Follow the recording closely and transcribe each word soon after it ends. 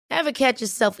Ever catch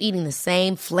yourself eating the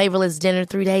same flavorless dinner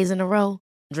 3 days in a row?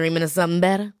 Dreaming of something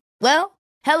better? Well,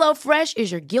 HelloFresh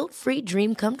is your guilt-free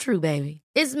dream come true, baby.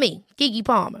 It's me, Keke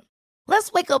Palmer.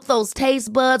 Let's wake up those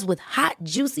taste buds with hot,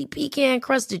 juicy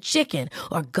pecan-crusted chicken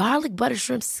or garlic butter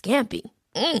shrimp scampi.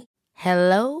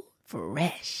 Hello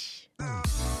Fresh.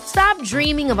 Stop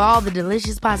dreaming of all the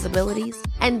delicious possibilities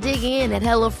and dig in at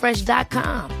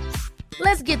HelloFresh.com.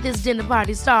 Let's get this dinner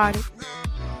party started.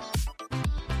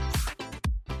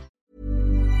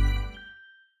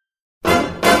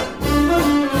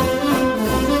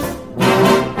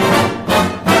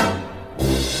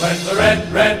 When the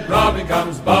red, red robin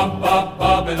comes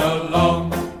bobbing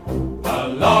along,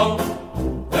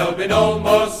 along, there'll be no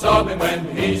more sobbing when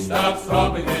he starts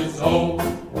throbbing his old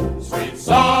sweet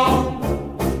song.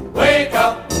 Wake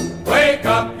up,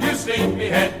 you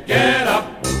sleepyhead, get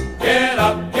up, get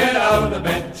up, get out of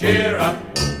bed, cheer up,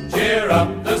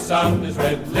 the sun is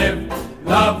red, live,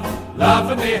 love, laugh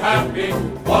and be happy.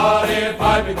 What if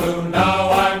I be blue? Now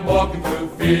I'm walking through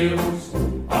fields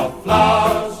of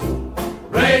flowers.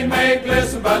 Rain may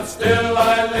glisten, but still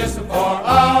I listen for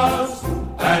hours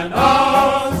and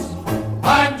hours.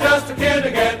 I'm just a kid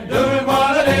again, doing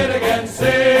what I did again,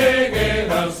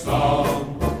 singing a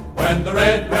song. When the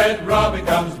red, red robin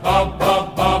comes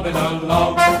bobbing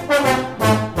along.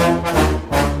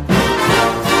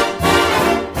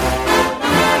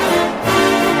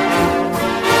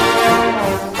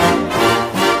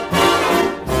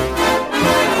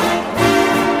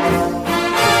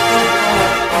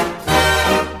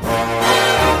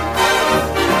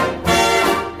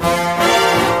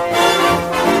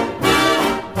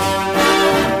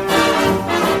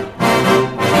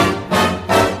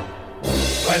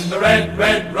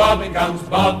 Robin comes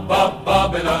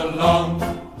bobbing along,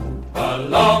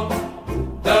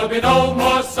 along. There'll be no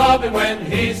more sobbing when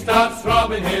he starts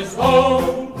throbbing his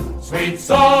own sweet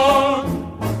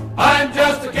song. I'm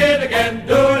just a kid again,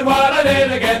 doing what I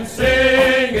did again,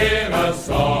 singing a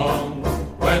song.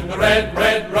 When the red,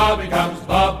 red robin comes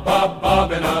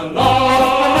bobbing along.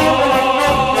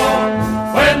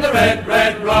 When the red,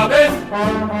 red robin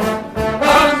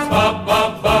comes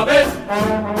bobbing.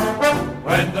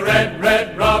 When the red,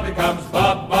 red robin comes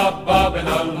bobbing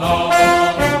along.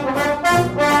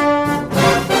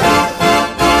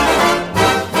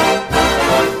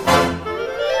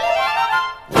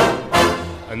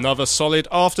 Another solid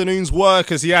afternoon's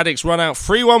work as the Addicks run out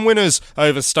 3-1 winners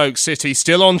over Stoke City,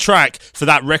 still on track for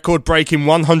that record-breaking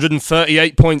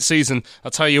 138-point season.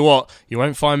 I'll tell you what, you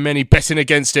won't find many betting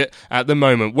against it at the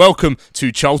moment. Welcome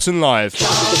to Charlton Live.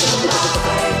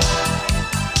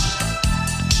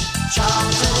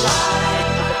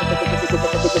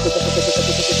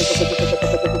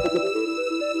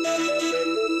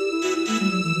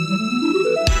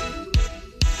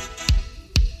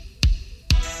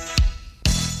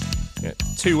 Yeah,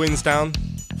 2 wins down,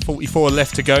 44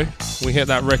 left to go. We hit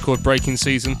that record-breaking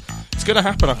season. It's going to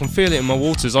happen. I can feel it in my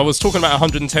waters. I was talking about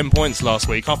 110 points last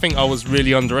week. I think I was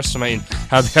really underestimating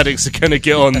how the Addicks are going to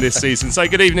get on this season. So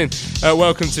good evening.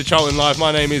 Welcome to Charlton Live.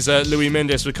 My name is Louis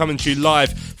Mendes. We're coming to you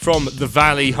live from the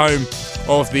Valley, home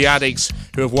of the Addicks,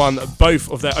 who have won both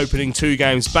of their opening 2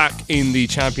 games back in the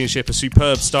Championship. A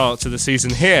superb start to the season.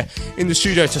 Here in the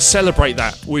studio to celebrate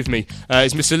that with me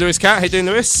is Mr. Lewis Cat. How you doing,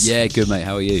 Lewis? Yeah, good, mate.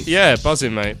 How are you? Yeah,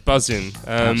 buzzing, mate. Buzzing.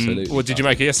 Absolutely. What did you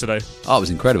make it yesterday? Oh, it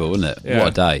was incredible, wasn't it? Yeah. What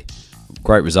a day.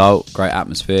 Great result, great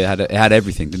atmosphere. It had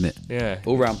everything, didn't it? Yeah.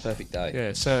 All round perfect day. Yeah,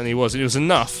 it certainly was. It was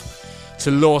enough to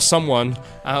lure someone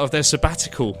out of their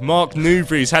sabbatical. Mark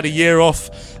Newbury's had a year off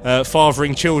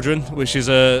fathering children, which is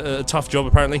a tough job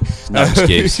apparently. No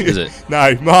excuse, is it?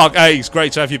 No. Mark, hey, it's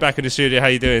great to have you back in the studio. How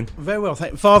you doing? Very well,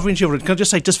 thank you. Fathering children, can I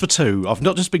just say, just for 2, I've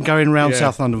not just been going around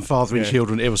South London fathering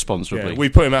children irresponsibly. Yeah, we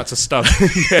put him out to stud.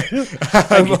 Thank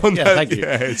you.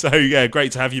 Yeah, so,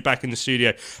 great to have you back in the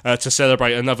studio to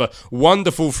celebrate another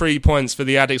wonderful 3 points for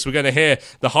the Addicks. We're going to hear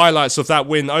the highlights of that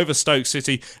win over Stoke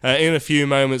City in a few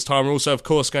moments' time. We're also, of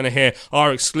course, going to hear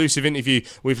our exclusive interview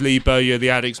with Lee Bowyer. The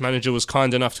Addicks manager was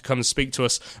kind enough to come and speak to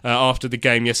us after the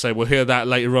game yesterday. We'll hear that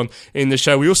later on in the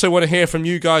show. We also want to hear from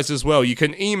you guys as well. You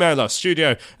can email us,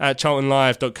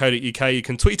 studio@charltonlive.co.uk. You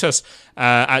can tweet us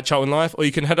at Charlton Live, or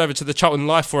you can head over to the Charlton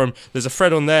Live forum. There's a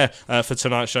thread on there for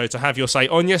tonight's show to have your say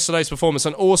on yesterday's performance.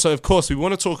 And also, of course, we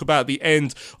want to talk about the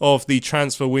end of the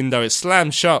transfer window. It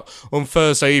slammed shut on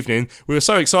Thursday evening. We were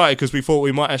so excited because we thought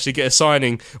we might actually get a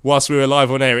signing whilst we were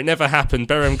live on air. It never happened.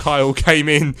 Berem Kyle came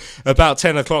in about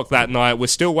 10 o'clock that night. We're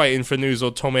still waiting for news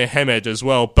on Tommy Hemed as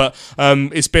well. But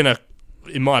it's been a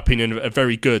in my opinion, a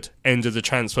very good end of the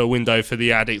transfer window for the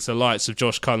Addicks. The likes of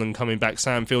Josh Cullen coming back,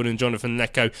 Sam Field and Jonathan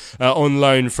Lecco on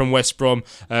loan from West Brom.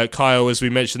 Kyle, as we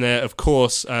mentioned there, of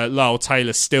course, Lyle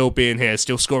Taylor still being here,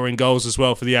 still scoring goals as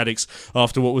well for the Addicks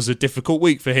after what was a difficult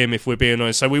week for him, if we're being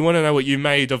honest. So we want to know what you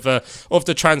made of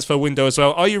the transfer window as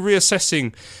well. Are you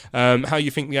reassessing how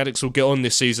you think the Addicks will get on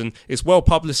this season? It's well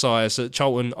publicised that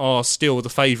Charlton are still the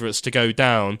favourites to go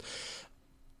down.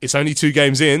 It's only 2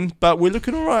 games in, but we're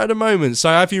looking all right at the moment. So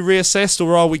have you reassessed,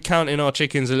 or are we counting our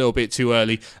chickens a little bit too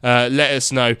early? Let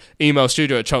us know. Email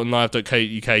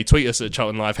studio@charltonlive.co.uk. Tweet us at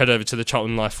Charlton Live. Head over to the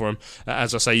Charlton Live forum.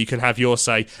 As I say, you can have your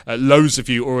say. Loads of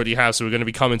you already have, so we're going to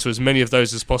be coming to as many of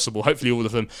those as possible, hopefully all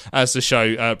of them, as the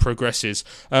show progresses.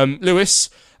 Lewis,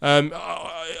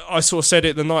 I sort of said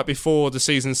it the night before the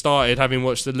season started, having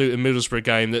watched the Luton Middlesbrough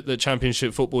game, that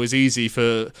Championship football is easy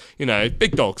for,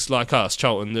 big dogs like us,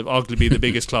 Charlton, arguably the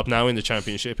biggest club now in the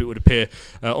Championship, it would appear,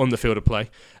 on the field of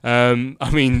play.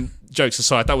 Jokes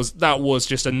aside, that was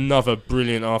just another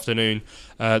brilliant afternoon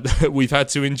that we've had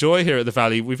to enjoy here at the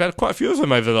Valley. We've had quite a few of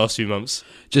them over the last few months.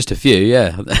 Just a few,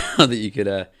 yeah. That you could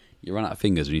you run out of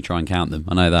fingers when you try and count them.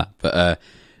 I know that, but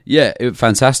it was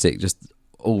fantastic. Just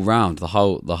all round the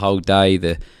whole day.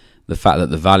 The fact that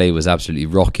the Valley was absolutely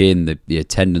rocking. The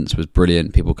attendance was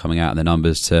brilliant. People coming out in their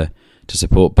numbers to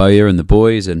support Bowyer and the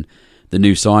boys, and the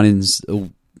new signings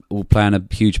all playing a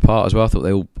huge part as well. I thought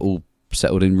they all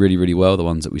settled in really, really well, the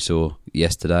ones that we saw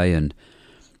yesterday, and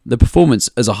the performance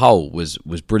as a whole was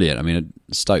brilliant. I mean,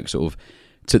 Stoke sort of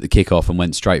took the kick off and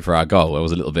went straight for our goal. It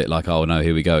was a little bit like, oh no,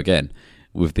 here we go again,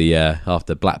 with the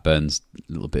after Blackburn's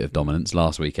little bit of dominance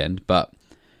last weekend. But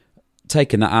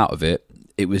taking that out of it,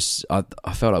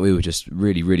 I felt like we were just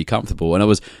really, really comfortable, and I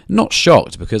was not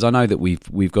shocked, because I know that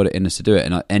we've got it in us to do it.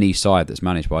 And any side that's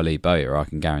managed by Lee Bowyer, I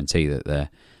can guarantee that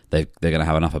they're going to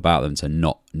have enough about them to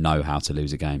not know how to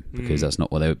lose a game, because that's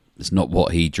not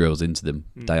what he drills into them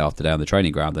day after day on the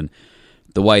training ground. And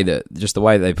the way that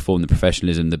they perform, the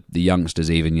professionalism, the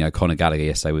youngsters, even Conor Gallagher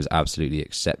yesterday was absolutely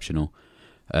exceptional.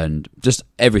 And just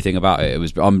everything about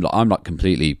it, I'm like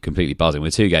completely buzzing.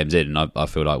 We're 2 games in, and I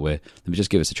feel like let me just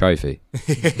give us a trophy.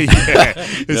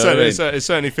 It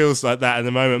certainly feels like that at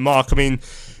the moment, Mark. I mean,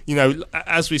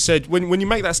 as we said, when you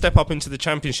make that step up into the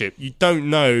Championship, you don't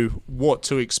know what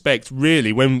to expect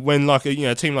really. When like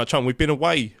a team like Charlton, we've been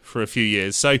away for a few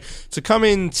years, so to come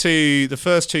into the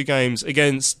first 2 games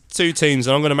against 2 teams,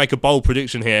 and I'm going to make a bold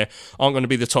prediction here, aren't going to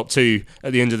be the top 2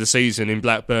 at the end of the season in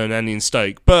Blackburn and in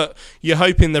Stoke, but you're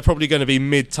hoping they're probably going to be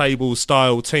mid-table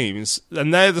style teams,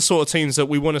 and they're the sort of teams that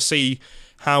we want to see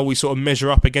how we sort of measure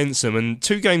up against them. And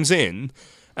 2 games in,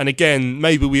 and again,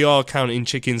 maybe we are counting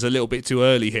chickens a little bit too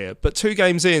early here, but 2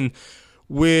 games in,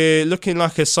 we're looking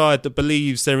like a side that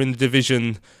believes they're in the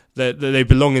division, that they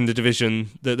belong in the division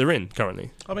that they're in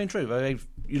currently. I mean, true.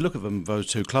 You look at them, those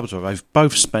 2 clubs, they've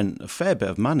both spent a fair bit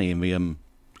of money in the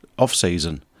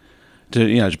off-season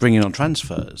to bring in on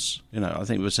transfers. I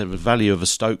think we said the value of a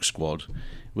Stoke squad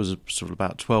was sort of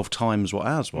about 12 times what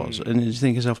ours was. And you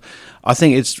think to yourself, I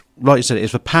think it's, like you said,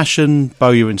 it's the passion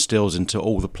Bowyer instills into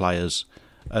all the players,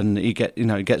 and it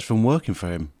gets from working for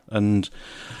him. And,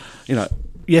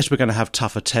 yes, we're going to have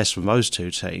tougher tests from those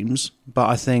 2 teams, but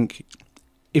I think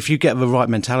if you get the right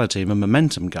mentality and the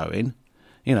momentum going,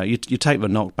 you take the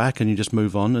knock back and you just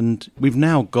move on. And we've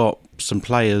now got some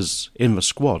players in the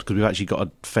squad, because we've actually got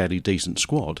a fairly decent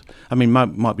squad. I mean,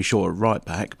 might be short at right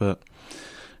back, but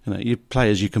you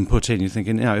players you can put in. You're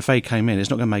thinking, if they came in, it's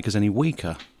not going to make us any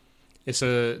weaker. It's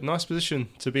a nice position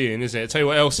to be in, isn't it? I'll tell you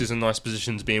what else is a nice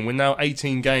position to be in. We're now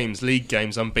 18 games, league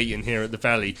games, unbeaten here at the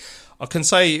Valley. I can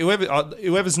say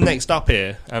whoever's next up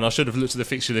here, and I should have looked at the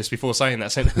fixture list before saying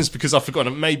that sentence because I've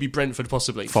forgotten, maybe Brentford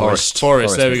possibly. Forest,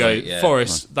 there we go. Yeah.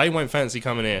 Forest, they won't fancy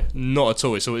coming here. Not at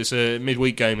all. It's a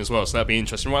midweek game as well, so that'll be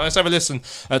interesting. Right, let's have a listen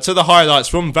to the highlights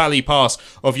from Valley Pass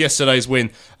of yesterday's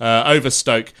win over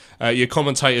Stoke. Your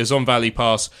commentators on Valley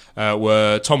Pass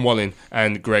were Tom Walling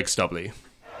and Greg Stubley.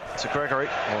 To Gregory,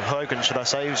 or Hogan should I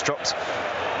say, who's dropped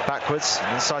backwards,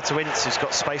 inside to Ince, who's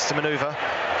got space to manoeuvre.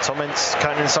 Tom Ince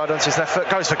cutting inside onto his left foot,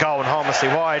 goes for goal and harmlessly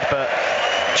wide, but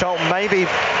Charlton maybe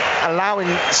allowing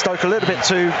Stoke a little bit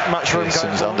too much room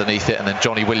going forward. Underneath it, and then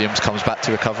Johnny Williams comes back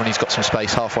to recover, and he's got some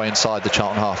space halfway inside the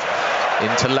Charlton half.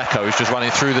 Into Lecco, who's just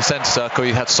running through the centre circle.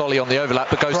 He had Solly on the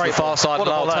overlap, but goes to the far side.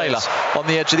 Lyle Taylor on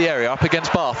the edge of the area, up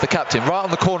against Bath, the captain, right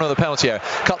on the corner of the penalty area.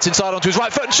 Cuts inside onto his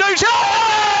right foot and shoots. Oh,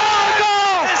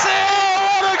 goal! It's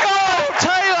what a goal!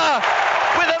 Taylor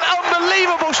with an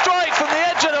unbelievable strike from the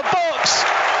edge of the box.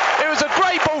 It was a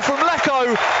great ball from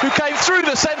Lecco, who came through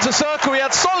the centre circle. He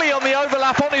had Solly on the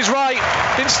overlap on his right,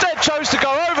 instead chose to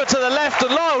go over to the left,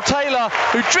 and Lyle Taylor,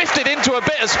 who drifted into a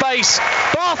bit of space,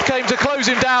 Bath came to close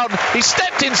him down. He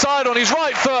stepped inside on his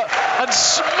right foot and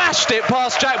smashed it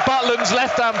past Jack Butland's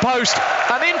left-hand post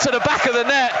and into the back of the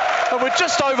net. And we're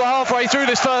just over halfway through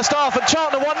this first half, and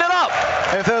Charlton are 1-0 up.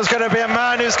 If there was going to be a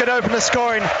man who's going to open the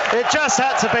scoring, it just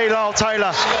had to be Lyle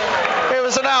Taylor. It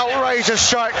was an outrageous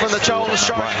strike from the Charlton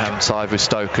striker. Right hand side with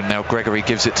Stoke, and now Gregory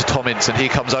gives it to Tom Ince, and he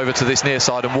comes over to this near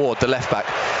side, and Ward, the left back.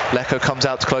 Lecco comes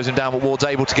out to close him down, but Ward's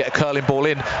able to get a curling ball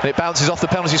in, and it bounces off the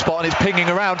penalty spot, and it's pinging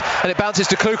around, and it bounces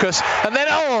to Klukas, and then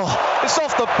it's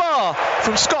off the bar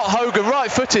from Scott Hogan,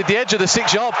 right-footed, the edge of the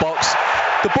 6-yard box.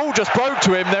 The ball just broke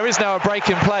to him. There is now a break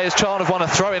in play as Charlton have won a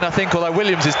throw-in, I think, although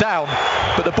Williams is down.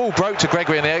 But the ball broke to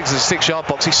Gregory in the edge of the 6-yard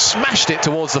box. He smashed it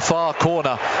towards the far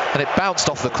corner, and it bounced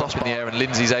off the cross in the air, and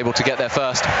Lindsay's able to get there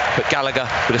first. But Gallagher,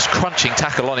 with a crunching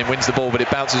tackle on him, wins the ball, but it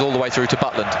bounces all the way through to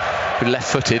Butland, who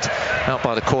left-footed out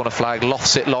by the corner flag,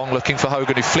 lofts it long, looking for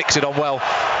Hogan, who flicks it on well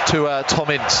to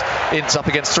Tom Ince. Ince up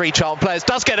against 3 Charlton players,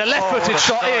 does get a left-footed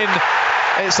shot in.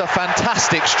 It's a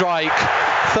fantastic strike.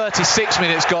 36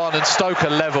 minutes gone and Stoke are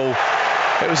level.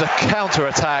 It was a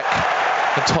counter-attack,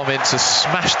 and Tom Ince has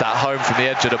smashed that home from the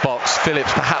edge of the box.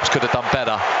 Phillips perhaps could have done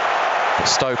better, but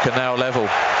Stoke are now level.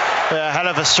 Yeah, hell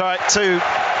of a strike. 2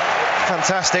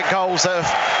 fantastic goals that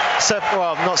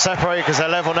have not separated because they're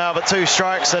level now, but 2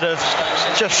 strikes that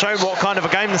have just shown what kind of a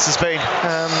game this has been.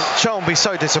 Charlton will be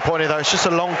so disappointed though. It's just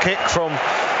a long kick from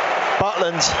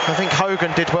Butland. I think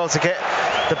Hogan did well to get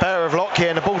the better of Lockyer,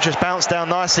 and the ball just bounced down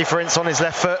nicely for Ince on his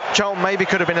left foot. Charlton maybe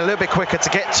could have been a little bit quicker to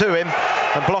get to him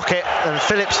and block it, and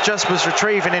Phillips just was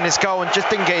retrieving in his goal and just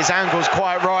didn't get his angles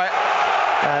quite right,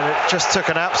 and it just took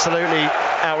an absolutely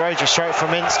outrageous stroke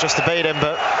from Ince just to beat him.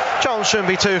 But Charlton shouldn't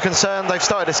be too concerned. They've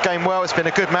started this game well. It's been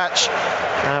a good match.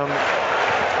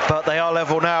 But they are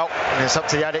level now, and it's up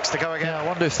to the Addicts to go again. Yeah, I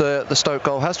wonder if the Stoke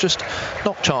goal has just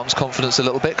knocked Charlton's confidence a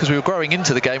little bit, because we were growing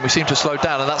into the game. We seem to have slowed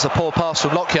down, and that's a poor pass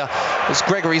from Lockyer as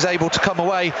Gregory's able to come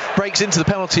away, breaks into the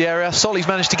penalty area. Solly's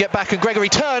managed to get back, and Gregory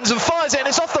turns and fires it, and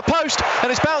it's off the post,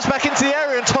 and it's bounced back into the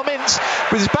area. And Tom Ince,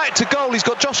 with his back to goal, he's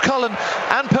got Josh Cullen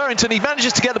and Purrington. He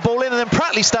manages to get the ball in, and then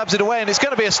Pratley stabs it away, and it's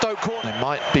going to be a Stoke corner. They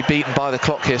might be beaten by the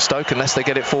clock here, Stoke, unless they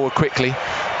get it forward quickly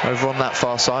over on that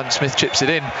far side. And Smith chips it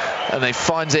in, and they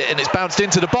finds it, and it's bounced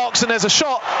into the box, and there's a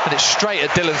shot, and it's straight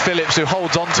at Dylan Phillips, who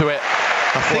holds on to it.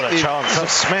 What a chance.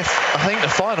 That's Smith. I think the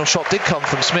final shot did come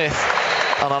from Smith,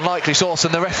 an unlikely source,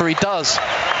 and the referee does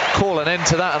call an end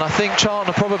to that, and I think Charlton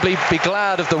will probably be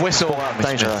glad of the whistle.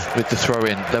 Danger with the throw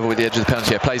in, level with the edge of the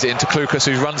penalty. Plays it into Klukas,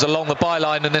 who runs along the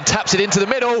byline and then taps it into the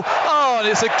middle. And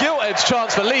it's a gilt-edged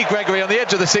chance for Lee Gregory on the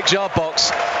edge of the 6-yard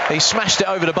box. He smashed it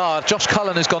over the bar. Josh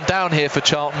Cullen has gone down here for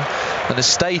Charlton and has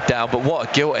stayed down, but what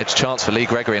a gilt-edged chance for Lee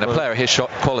Gregory, and a player of his shot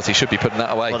quality should be putting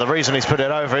that away. Well, the reason he's put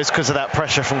it over is because of that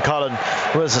pressure from Cullen.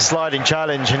 It was a sliding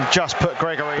challenge and just put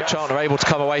Gregory. Charlton are able to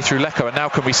come away through Lecco, and now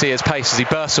can we see his pace as he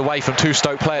bursts away from 2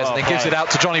 Stoke players and then gives it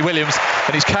out to Johnny Williams,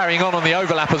 and he's carrying on the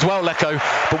overlap as well, Lecco,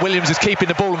 but Williams is keeping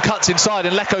the ball and cuts inside,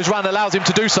 and Lecco's run allows him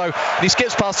to do so, and he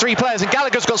skips past 3 players, and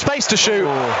Gallagher's got space to shoot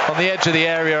on the edge of the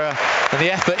area, and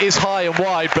the effort is high and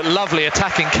wide, but lovely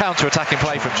attacking, counter-attacking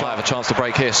play from Charlton. Have a chance to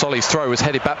break here. Solly's throw was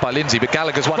headed back by Lindsay, but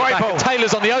Gallagher's won it back, and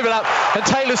Taylor's on the overlap, and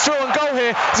Taylor's through on goal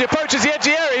here as he approaches the edge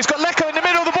of the area. He's got Lecco in the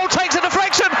middle, the ball takes a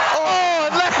deflection,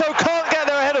 and Lecco can't get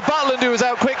there ahead of Butland, who was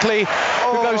out quickly,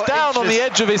 who goes down on the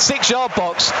edge of his 6-yard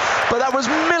box, but that was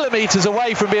millimetres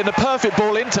away from being the perfect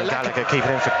ball into Gallagher. Keeping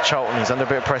in for Charlton. He's under a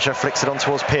bit of pressure, flicks it on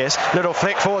towards Pearce, little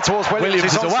flick forward towards Williams,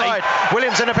 who's onside.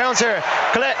 Williams in the penalty area,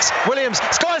 collects, Williams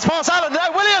skies past Allen,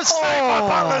 no, Williams saved by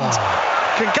Butland.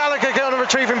 Can Gallagher get on a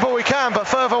retrieving ball? He can, but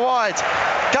further wide.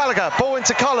 Gallagher, ball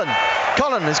into Cullen.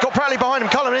 Cullen has got Pratley behind him.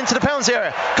 Cullen into the penalty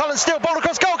area. Cullen still, ball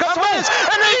across goal, comes Williams,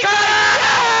 and he get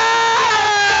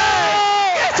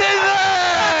in there!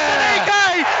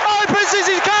 Nique opens his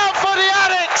account for the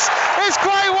Addicts. It's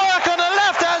great work on the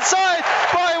left-hand side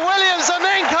by Williams, and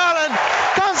then Cullen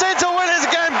comes into Williams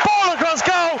again, ball across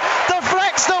goal,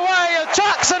 deflects away, and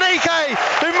chucks Nique,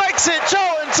 who makes it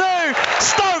Charlton 2,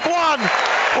 Stoke 1.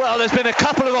 Well, there's been a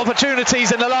couple of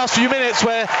opportunities in the last few minutes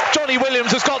where Johnny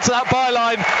Williams has got to that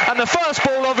byline, and the first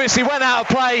ball obviously went out of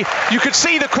play. You could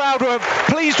see the crowd were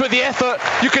pleased with the effort.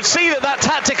 You could see that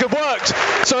tactic had worked.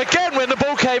 So again, when the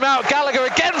ball came out, Gallagher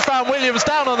again found Williams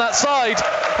down on that side,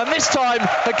 and this time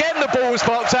again the ball was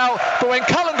blocked out, but when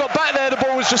Cullen got back there, the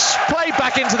ball was just played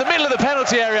back into the middle of the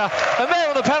penalty area, and there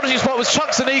on the penalty spot was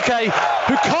Chuck Nique,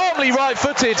 who calmly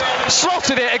right-footed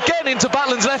slotted it again into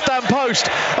Butland's left-hand post.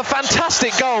 A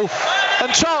fantastic goal,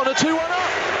 and Charlton are 2-1 up.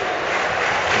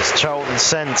 As Charlton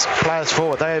sends players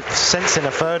forward. They're sensing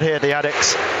a third here, the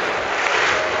Addicts.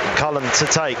 And Cullen to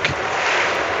take.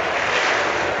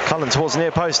 Cullen towards the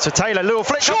near post to Taylor. Little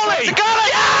flick. Surely! To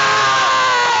Gallagher!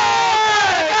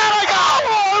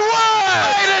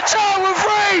 Charlton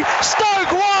 3,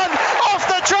 Stoke 1 off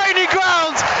the training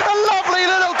grounds. A lovely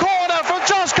little corner from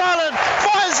Josh Cullen.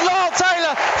 Finds Lyle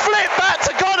Taylor. Flip back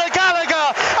to Conor Gallagher.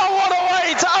 And what a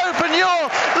way to open your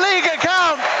league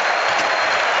account.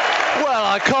 Well,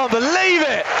 I can't believe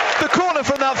it. The corner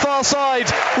from that far side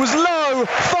was low,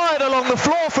 fired along the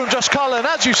floor from Josh Cullen.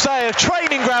 As you say, a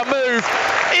training ground move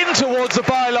in towards the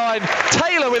byline.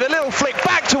 Taylor with a little flick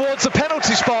back towards the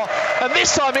penalty spot. And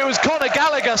this time it was Conor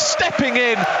Gallagher stepping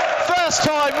in. First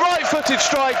time, right-footed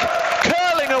strike,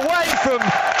 curling away from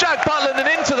Jack Butland and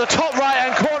into the top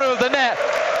right-hand corner of the net.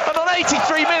 And on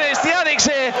 83 minutes, the Addicts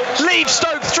here lead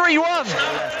Stoke 3-1.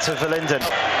 To Verlinden.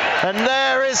 And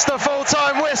there is the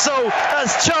full-time whistle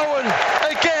as Charlton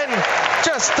again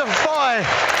justify.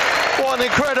 What an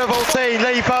incredible team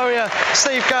Lee Bowyer,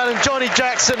 Steve Gallen, Johnny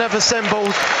Jackson have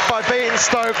assembled by beating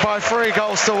Stoke by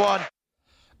 3-1.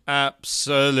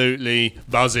 Absolutely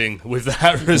buzzing with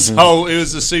that result. It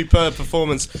was a superb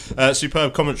performance,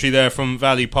 superb commentary there from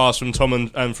Valley Pass, from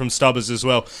Tom and from Stubbers as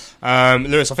well.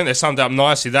 Lewis, I think they summed up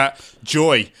nicely that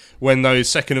joy when those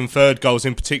second and third goals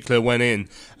in particular went in.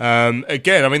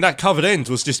 Again, I mean, that covered end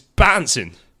was just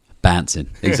bouncing,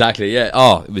 exactly. Yeah.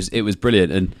 Oh, it was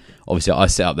brilliant, and obviously I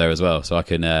sit up there as well, so I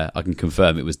can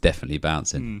confirm it was definitely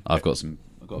bouncing. I've got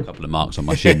a couple of marks on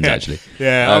my shins actually.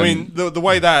 Yeah, I mean the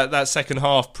way that second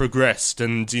half progressed,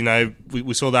 and you know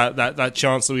we saw that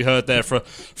chance that we heard there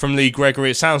from Lee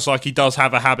Gregory. It sounds like he does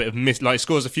have a habit of he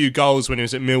scores a few goals when he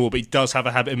was at Millwall, but he does have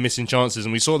a habit of missing chances,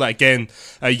 and we saw that again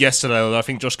yesterday. Although I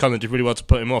think Josh Cullen did really well to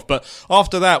put him off. But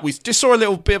after that, we just saw a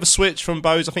little bit of a switch from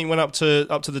Bowes. I think he went up to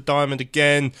the diamond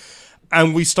again.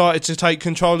 And we started to take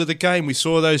control of the game. We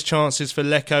saw those chances for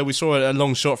Lecco. We saw a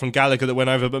long shot from Gallagher that went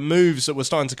over, but moves that were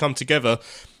starting to come together.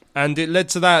 And it led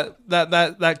to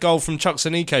that goal from Chuck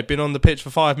Sanike, been on the pitch for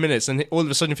 5 minutes, and all of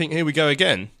a sudden you think, here we go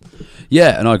again.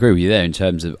 Yeah, and I agree with you there in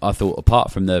terms of, I thought apart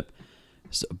from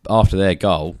after their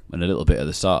goal and a little bit at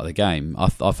the start of the game, I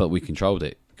felt we controlled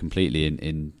it completely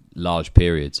in large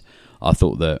periods. I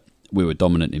thought that we were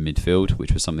dominant in midfield,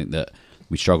 which was something that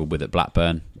we struggled with at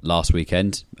Blackburn last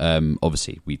weekend.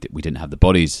 Obviously, we didn't have the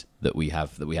bodies that we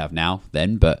have now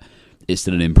then, but it's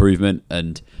still an improvement,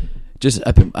 and just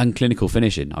unclinical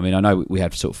finishing. I mean, I know we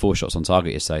had sort of 4 shots on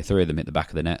target yesterday. 3 of them hit the back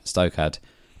of the net. Stoke had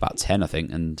about 10, I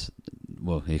think, and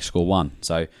he scored 1.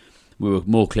 So we were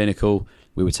more clinical.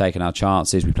 We were taking our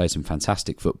chances. We played some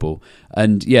fantastic football,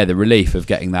 and yeah, the relief of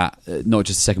getting that not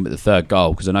just the second but the third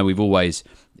goal, because I know we've always,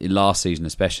 in last season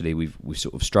especially, we've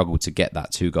sort of struggled to get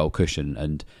that 2-goal cushion,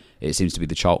 and it seems to be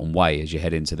the Charlton way as you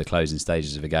head into the closing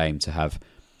stages of a game to have,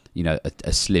 you know,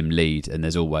 a slim lead, and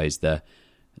there's always the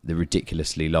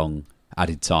ridiculously long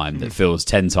added time that feels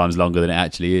 10 times longer than it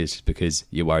actually is, because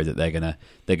you're worried that they're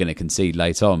gonna concede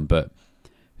late on. But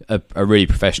a really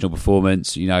professional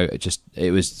performance, you know,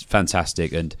 it was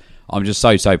fantastic, and I'm just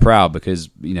so proud, because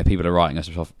you know people are writing us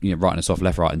off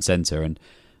left, right, and centre, and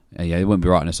yeah, they wouldn't be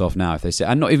writing us off now if they say.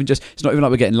 And it's not even like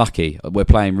we're getting lucky. We're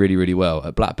playing really, really well.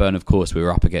 At Blackburn, of course, we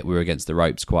were against the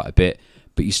ropes quite a bit,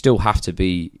 but you still have to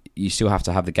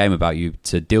have the game about you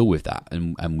to deal with that,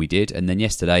 and we did. And then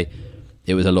yesterday,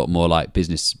 it was a lot more like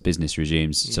business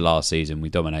regimes to last season. We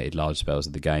dominated large spells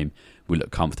of the game. We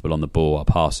looked comfortable on the ball. Our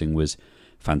passing was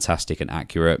fantastic and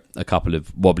accurate. A couple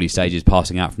of wobbly stages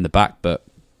passing out from the back, but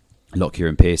Lockyer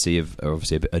and Piercy are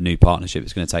obviously a new partnership.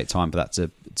 It's going to take time for that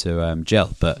to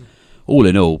gel, but all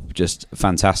in all, just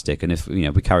fantastic. And if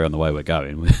we carry on the way we're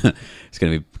going, it's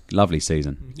going to be a lovely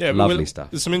season. Yeah, lovely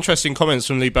stuff. There's some interesting comments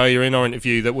from Lee Bowyer in our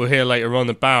interview that we'll hear later on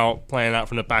about playing out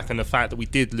from the back and the fact that we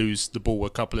did lose the ball a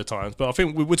couple of times. But I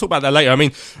think we'll talk about that later. I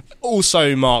mean,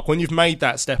 also, Mark, when you've made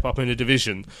that step up in a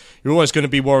division, you're always going to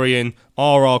be worrying: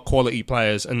 are our quality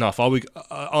players enough?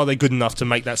 Are they good enough to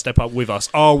make that step up with us?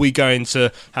 Are we going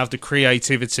to have the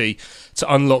creativity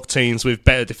to unlock teams with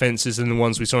better defences than the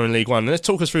ones we saw in League One? And let's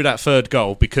talk us through that third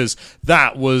goal, because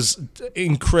that was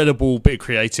incredible bit of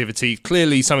creativity.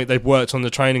 Clearly something they've worked on the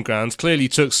training grounds. Clearly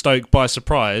took Stoke by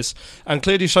surprise, and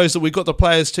clearly shows that we've got the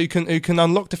players who can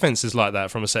unlock defences like that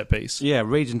from a set piece. Yeah,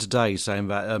 reading today saying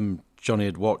that Johnny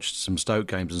had watched some Stoke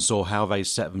games and saw how they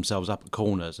set themselves up at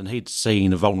corners, and he'd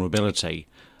seen a vulnerability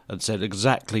and said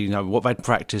exactly what they'd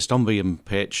practiced on the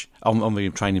pitch, on the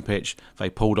training pitch. They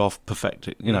pulled off,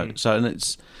 perfected, So, and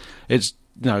it's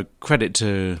credit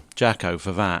to Jacko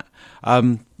for that.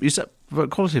 You said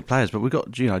quality of players, but we've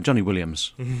got Johnny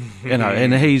Williams,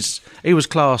 and he was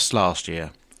class last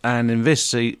year. And in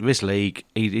this league,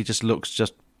 he just looks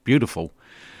just beautiful.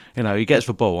 You know, he gets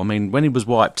the ball. I mean, when he was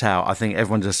wiped out, I think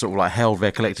everyone just sort of like held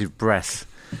their collective breath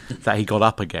that he got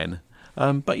up again.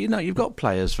 But, you know, you've got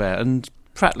players there, and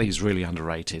Pratley's really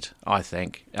underrated, I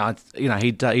think.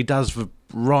 He does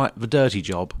the dirty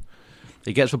job.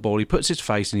 He gets the ball, he puts his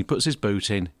face in, he puts his boot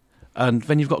in, and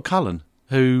then you've got Cullen,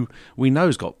 who we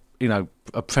know's got, you know,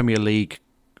 a Premier League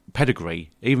pedigree,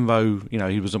 even though, you know,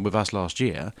 he wasn't with us last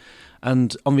year.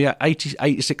 And on the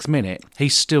 86th minute,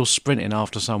 he's still sprinting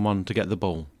after someone to get the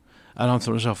ball. And I'm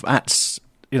thinking to myself, that's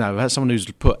someone who's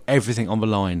put everything on the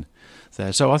line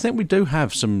there. So I think we do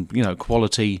have some, you know,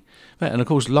 quality. And of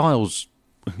course, Lyles,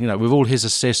 you know, with all his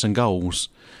assists and goals,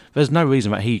 there's no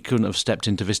reason that he couldn't have stepped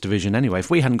into this division anyway. If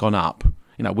we hadn't gone up,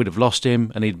 you know, we'd have lost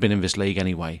him, and he'd been in this league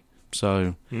anyway.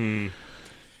 So,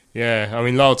 yeah, I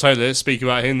mean, Lyle Taylor. Let's speak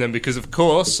about him then, because of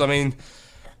course, I mean,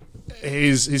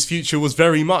 his future was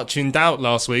very much in doubt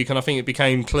last week, and I think it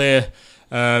became clear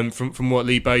from what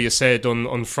Lee Bowyer said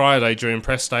on Friday during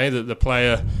press day that the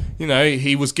player, you know,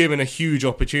 he was given a huge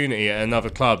opportunity at another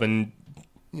club, and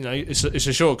you know, it's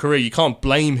a short career. You can't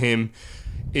blame him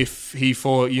if he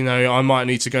thought, you know, I might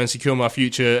need to go and secure my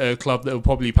future at a club that will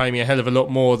probably pay me a hell of a lot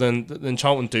more than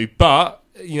Charlton do. But,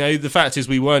 you know, the fact is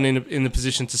we weren't in the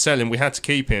position to sell him. We had to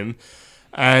keep him.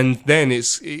 And then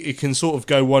it can sort of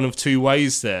go one of two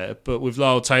ways there. But with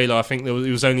Lyle Taylor, I think it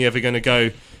was only ever going to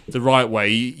go the right way.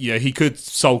 You know, he could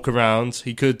sulk around.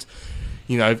 He could,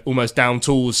 you know, almost down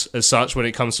tools as such when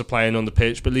it comes to playing on the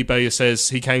pitch. But Lee Bowyer says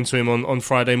he came to him on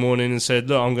Friday morning and said,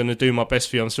 look, I'm going to do my best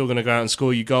for you. I'm still going to go out and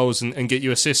score you goals and get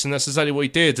you assists. And that's exactly what he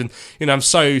did. And, you know, I'm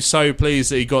so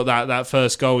pleased that he got that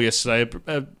first goal yesterday.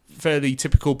 A fairly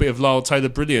typical bit of Lyle Taylor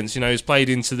brilliance. You know, he's played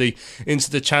into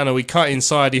the channel. He cut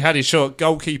inside. He had his shot.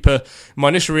 Goalkeeper. My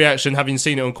initial reaction, having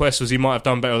seen it on Quest, was he might have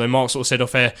done better. Although Mark sort of said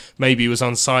off air maybe he was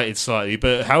unsighted slightly.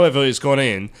 But however it's gone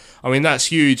in, I mean, that's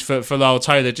huge for Lyle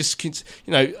Taylor. Just,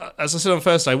 you know, as I said on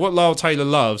Thursday, what Lyle Taylor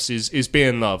loves is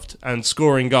being loved and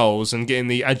scoring goals and getting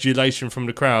the adulation from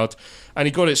the crowd. And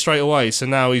he got it straight away. So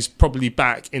now he's probably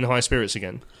back in high spirits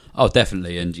again. Oh,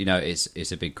 definitely, and you know,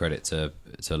 it's a big credit to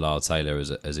Lyle Taylor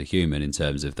as a human in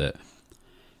terms of that.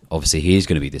 Obviously, he is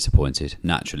going to be disappointed.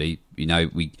 Naturally, you know,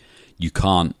 you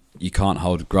can't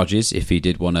hold grudges if he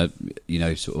did want to, you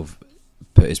know, sort of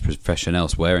put his profession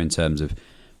elsewhere in terms of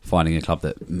finding a club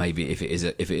that maybe if it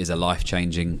is a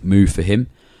life-changing move for him.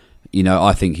 You know,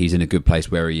 I think he's in a good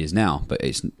place where he is now, but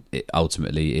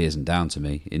ultimately it isn't down to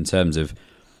me. In terms of,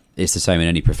 it's the same in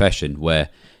any profession where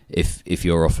if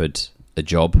you're offered a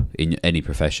job in any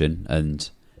profession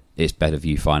and it's better for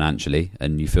you financially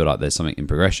and you feel like there's something in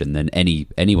progression, then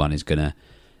anyone is gonna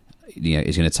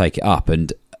take it up.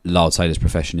 And Lyle Taylor's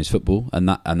profession is football, and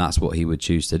that's what he would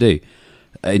choose to do.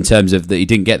 In terms of that, he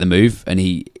didn't get the move and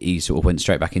he sort of went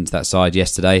straight back into that side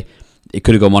yesterday. It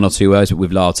could have gone one or two ways, but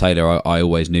with Lyle Taylor, I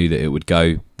always knew that it would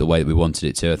go the way that we wanted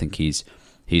it to. I think he's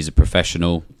a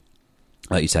professional.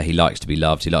 Like you say, he likes to be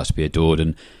loved, he likes to be adored,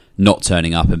 and not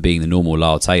turning up and being the normal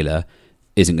Lyle Taylor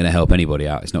isn't going to help anybody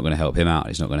out. It's not going to help him out.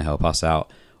 It's not going to help us out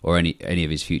or any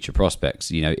of his future prospects.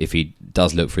 You know, if he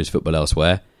does look for his football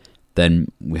elsewhere,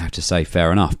 then we have to say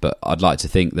fair enough. But I'd like to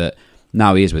think that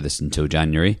now he is with us until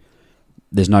January.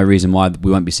 There's no reason why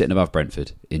we won't be sitting above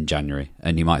Brentford in January.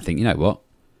 And you might think, you know what,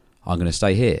 I'm going to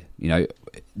stay here. You know,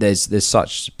 there's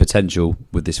such potential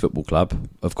with this football club.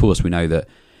 Of course, we know that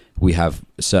we have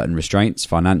certain restraints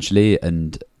financially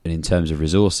and in terms of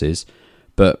resources,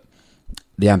 but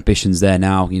the ambition's there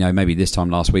now. You know, maybe this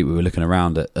time last week we were looking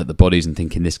around at the bodies and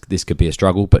thinking this could be a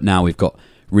struggle, but now we've got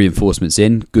reinforcements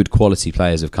in, good quality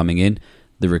players have coming in,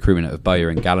 the recruitment of Bowyer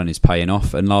and Gallen is paying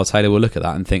off, and Lyle Taylor will look at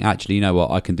that and think, actually, you know what,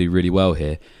 I can do really well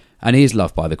here. And he is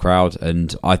loved by the crowd,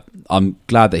 and I'm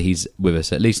glad that he's with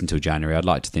us at least until January. I'd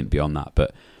like to think beyond that,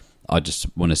 but I just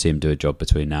want to see him do a job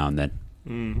between now and then.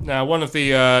 Now, one of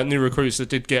the new recruits that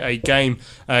did get a game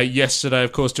yesterday,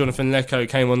 of course, Jonathan Lecco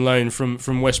came on loan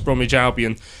from West Bromwich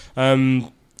Albion.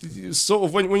 Sort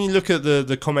of when you look at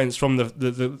the comments from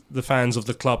the fans of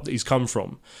the club that he's come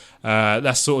from,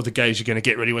 that's sort of the gauge you're going to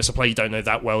get really. It's a player you don't know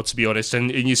that well, to be honest.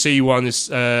 And you see one is,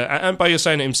 and Bowyer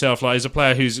saying it himself, like he's a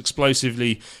player who's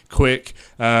explosively quick,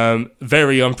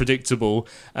 very unpredictable,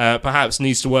 perhaps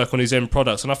needs to work on his end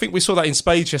products. And I think we saw that in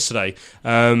spades yesterday,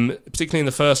 particularly in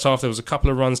the first half. There was a couple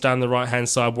of runs down the right-hand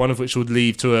side, one of which would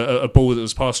lead to a ball that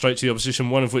was passed straight to the opposition,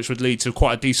 one of which would lead to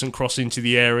quite a decent cross into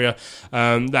the area.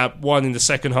 That one in the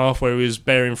second half where he was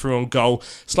bearing through on goal,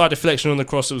 slight deflection on the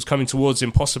cross that was coming towards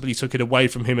him, possibly took it away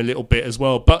from him a little bit as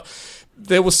well. But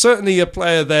there was certainly a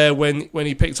player there when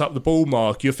he picked up the ball,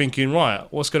 Mark. You're thinking, right,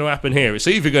 what's going to happen here? It's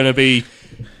either going to be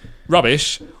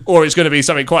rubbish, or it's going to be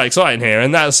something quite exciting here,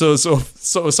 and that's sort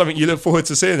of something you look forward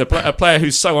to seeing, a player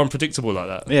who's so unpredictable like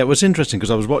that. Yeah, it was interesting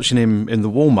because I was watching him in the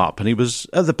warm-up and he was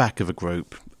at the back of a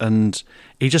group and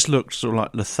he just looked sort of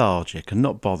like lethargic and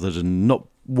not bothered and not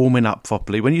warming up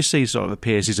properly. When you see sort of the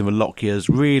Pierces and the Lockyers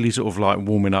really sort of like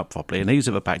warming up properly, and he's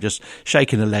at the back just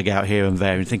shaking a leg out here and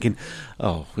there and thinking,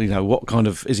 oh, what kind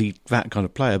of, is he that kind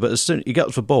of player? But as soon as he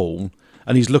gets the ball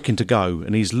and he's looking to go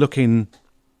and he's looking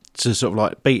to sort of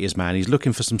like beat his man, he's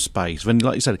looking for some space. When,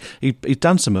 like you said, he'd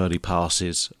done some early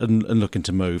passes and looking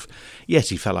to move. Yes,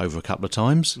 he fell over a couple of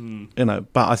times, but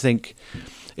I think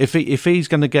if he's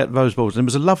going to get those balls, and it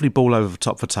was a lovely ball over the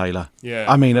top for Taylor. Yeah,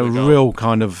 I mean, a real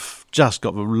kind of just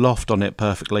got the loft on it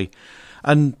perfectly.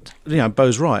 And,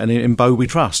 Bo's right, and in Bo we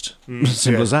trust.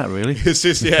 Simple as that, really. It's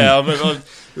just,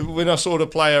 when I saw the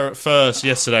player at first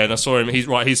yesterday and I saw him,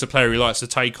 he's the player who likes to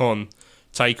take on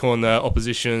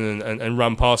opposition and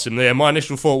run past him there. My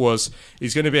initial thought was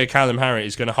he's going to be a Callum Harriott.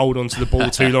 He's going to hold on to the ball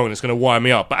too long and it's going to wire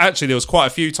me up. But actually there was quite a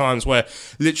few times where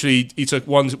literally he took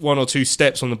one or two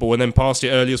steps on the ball and then passed it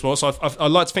early as well. So I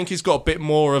like to think he's got a bit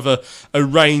more of a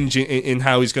range in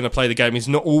how he's going to play the game. He's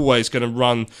not always going to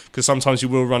run, because sometimes he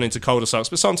will run into cul-de-sacs,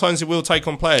 but sometimes he will take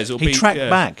on players. He tracked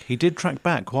back. He did track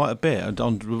back quite a bit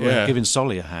on giving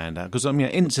Solly a hand out, because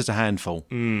Ince is a handful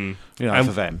for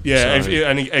them. Yeah, so.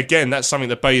 Again, that's something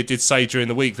that Bayer did say during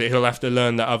the week, that he'll have to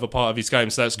learn that other part of his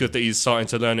game. So that's good that he's starting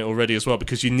to learn it already as well,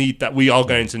 because you need that. We are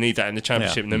going to need that in the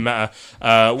Championship, no matter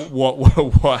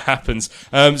what happens.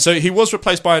 So he was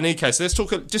replaced by Anike. So let's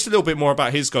talk just a little bit more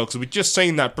about his goal, because we've just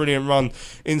seen that brilliant run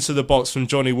into the box from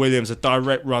Johnny Williams, a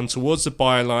direct run towards the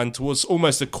byline, towards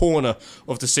almost the corner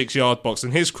of the 6-yard box,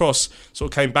 and his cross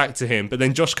sort of came back to him. But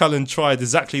then Josh Cullen tried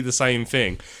exactly the same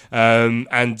thing, and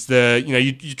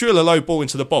you drill a low ball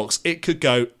into the box, it could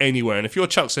go anywhere. And if you're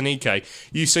Chuks Anike,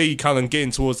 you see Cullen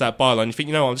getting towards that byline, you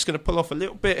think, I'm just going to pull off a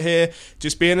little bit here,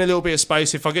 just be in a little bit of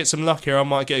space. If I get some luck here, I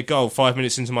might get a goal 5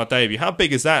 minutes into my debut. How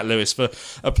big is that, Lewis, for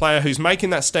a player who's making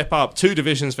that step up 2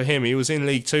 divisions for him? He was in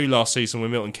League 2 last season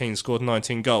when Milton Keynes scored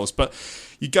 19 goals. But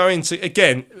you go into,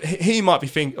 again, he might be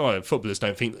thinking, footballers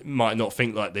might not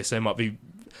think like this. They might be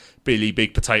really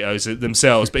big potatoes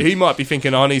themselves, but he might be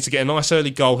thinking, I need to get a nice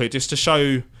early goal here just to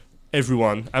show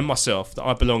everyone and myself that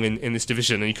I belong in this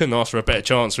division. And you couldn't ask for a better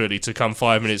chance, really, to come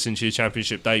 5 minutes into your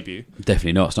Championship debut.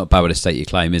 Definitely not. It's not a bad way to state your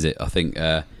claim, is it? I think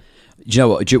you know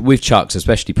what, with Chuks,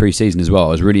 especially pre-season as well, I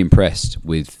was really impressed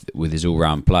with his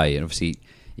all-round play. And obviously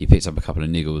he picked up a couple of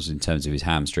niggles in terms of his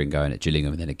hamstring going at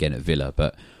Gillingham and then again at Villa,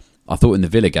 but I thought in the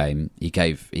Villa game he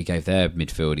gave their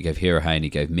midfield, he gave Hero Hayne, he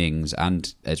gave Mings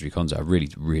and Ezri Konsa a really,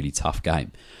 really tough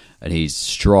game. And he's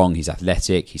strong, he's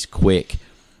athletic, he's quick,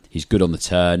 he's good on the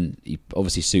turn. He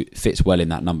obviously fits well in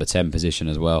that number 10 position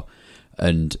as well.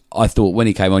 And I thought when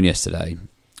he came on yesterday,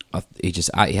 he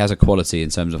has a quality in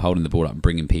terms of holding the ball up and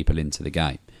bringing people into the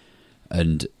game.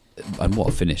 And what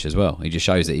a finish as well. He just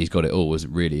shows that he's got it all,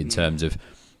 wasn't really, in terms of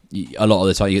a lot of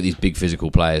the time you get these big physical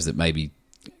players that maybe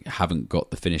haven't got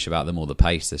the finish about them or the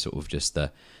pace. They're sort of just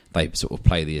they sort of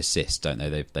play the assist, don't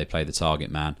they? They play the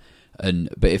target man.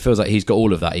 But it feels like he's got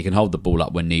all of that. He can hold the ball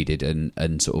up when needed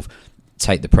and sort of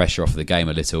take the pressure off of the game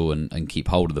a little and keep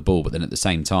hold of the ball. But then at the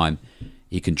same time,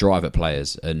 he can drive at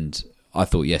players. And I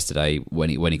thought yesterday when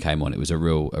he came on, it was a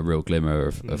real glimmer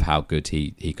of how good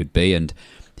he could be. And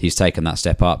he's taken that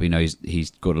step up.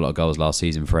 He's got a lot of goals last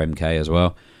season for MK as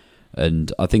well.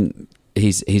 And I think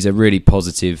he's a really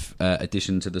positive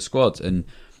addition to the squad. And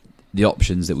the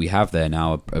options that we have there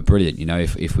now are brilliant.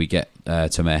 If we get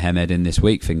Tomer Hemed in this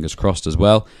week, fingers crossed as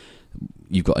well.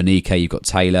 You've got Anike, you've got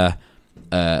Taylor,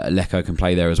 Leko can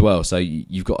play there as well. So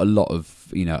you've got a lot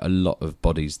of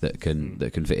bodies that can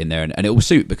fit in there, and it will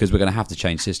suit, because we're going to have to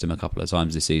change system a couple of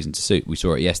times this season to suit. We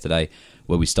saw it yesterday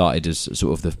where we started as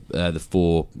sort of the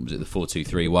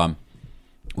 4-2-3-1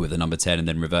 with the number 10 and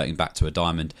then reverting back to a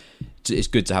diamond. It's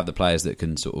good to have the players that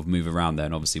can sort of move around there,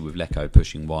 and obviously with Leko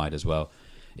pushing wide as well.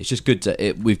 It's just good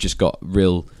we've just got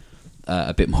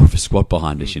a bit more of a squad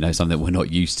behind us, something we're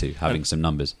not used to, having some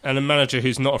numbers. And a manager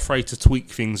who's not afraid to tweak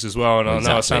things as well. And exactly.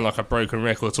 I know I sound like a broken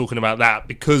record talking about that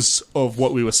because of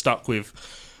what we were stuck with.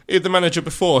 The manager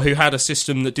before, who had a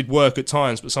system that did work at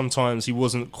times, but sometimes he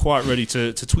wasn't quite ready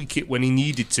to tweak it when he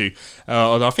needed to.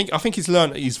 Although I think he's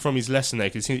learned from his lesson there,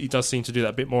 because he does seem to do that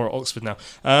a bit more at Oxford now.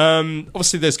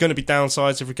 Obviously, there's going to be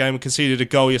downsides every game. We conceded a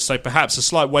goal yesterday. Perhaps a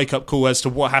slight wake-up call as to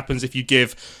what happens if you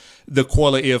give the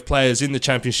quality of players in the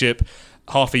Championship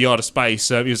half a yard of space.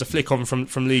 It was a flick on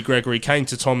from Lee Gregory, came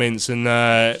to Tom Ince, and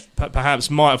perhaps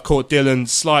might have caught Dylan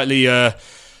slightly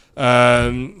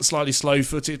slightly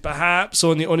slow-footed perhaps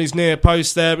on his near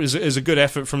post there. It was a good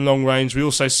effort from long range. We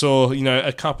also saw,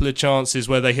 a couple of chances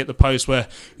where they hit the post where,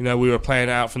 we were playing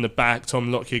it out from the back.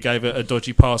 Tom Lockyer gave a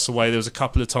dodgy pass away. There was a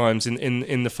couple of times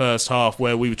in the first half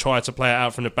where we tried to play it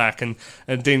out from the back and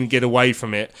didn't get away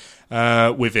from it.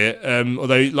 With it,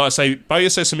 although, like I say, Bowyer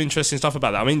says some interesting stuff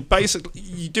about that. I mean, basically,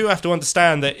 you do have to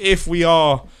understand that if we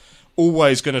are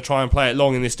always going to try and play it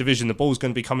long in this division, the ball's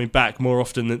going to be coming back more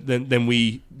often than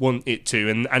we want it to,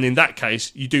 and in that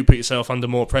case, you do put yourself under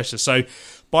more pressure. So,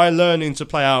 by learning to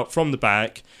play out from the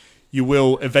back, you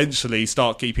will eventually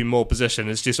start keeping more possession.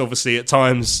 It's just obviously at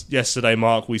times yesterday,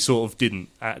 Mark, we sort of didn't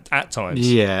at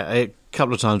times. Yeah, a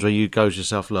couple of times where you go to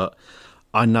yourself, look,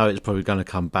 I know it's probably going to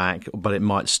come back, but it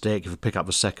might stick if we pick up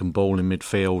a second ball in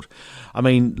midfield. I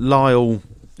mean, Lyle,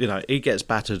 he gets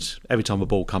battered every time a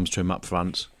ball comes to him up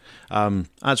front.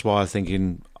 That's why I'm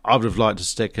thinking I would have liked to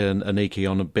stick an Iki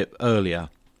on a bit earlier,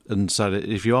 and so that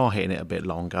if you are hitting it a bit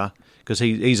longer, because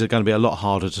he's going to be a lot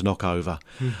harder to knock over.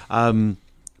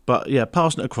 But yeah,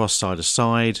 passing it across side to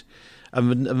side.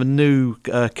 And a new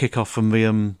kick-off from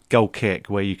the goal kick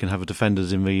where you can have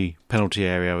defenders in the penalty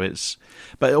area.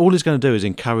 But all it's going to do is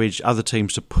encourage other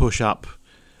teams to push up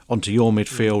onto your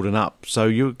midfield and up. So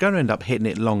you're going to end up hitting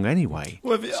it long anyway.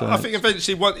 Well, I think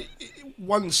eventually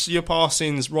once your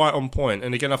passing's right on point,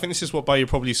 and again, I think this is what Bowyer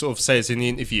probably sort of says in the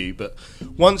interview, but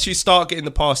once you start getting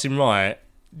the passing right,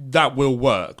 that will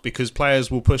work because players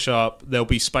will push up. There'll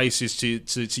be spaces to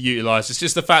utilise. It's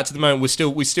just the fact at the moment we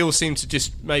still seem to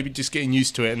just getting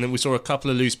used to it. And then we saw a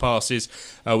couple of loose passes.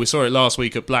 We saw it last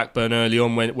week at Blackburn early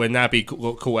on when Naby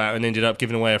got caught out and ended up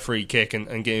giving away a free kick and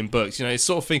getting booked. It's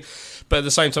sort of thing. But at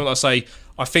the same time, like I say,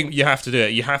 I think you have to do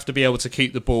it. You have to be able to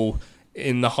keep the ball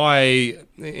in the high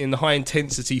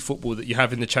intensity football that you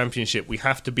have in the Championship. We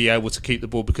have to be able to keep the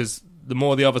ball because the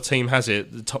more the other team has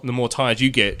it, the more tired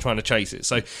you get trying to chase it.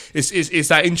 So it's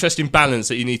that interesting balance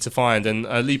that you need to find, and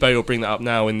Lee Bowyer will bring that up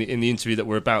now in the interview that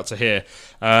we're about to hear.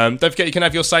 Don't forget, you can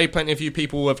have your say. Plenty of you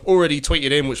people have already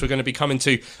tweeted in, which we're going to be coming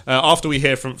to after we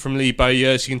hear from Lee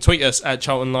Bowyer. So you can tweet us at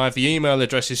Charlton Live. The email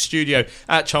address is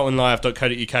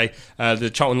studio@charltonlive.co.uk. The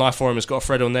Charlton Live forum has got a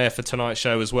thread on there for tonight's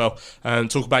show as well.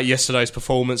 Talk about yesterday's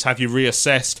performance. Have you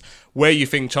reassessed where you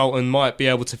think Charlton might be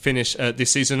able to finish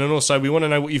this season? And also, we want to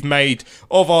know what you've made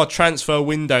of our transfer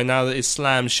window now that it's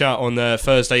slammed shut on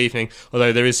Thursday evening,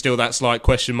 although there is still that slight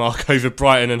question mark over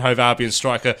Brighton and Hove Albion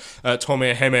striker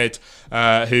Tommy Ahmed,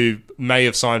 who may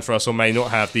have signed for us or may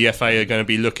not have. The FA are going to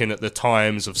be looking at the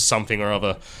times of something or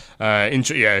other.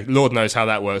 Lord knows how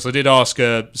that works. I did ask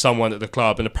someone at the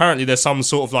club, and apparently there's some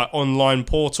sort of online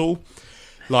portal.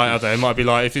 I don't know, it might be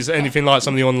if it's anything like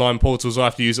some of the online portals I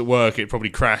have to use at work, it probably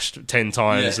crashed 10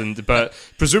 times. Yeah. But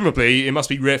presumably it must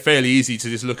be fairly easy to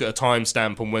just look at a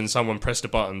timestamp on when someone pressed a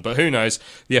button. But who knows?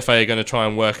 The FA are going to try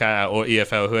and work out, or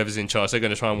EFL, whoever's in charge, they're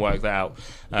going to try and work that out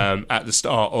at the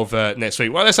start of next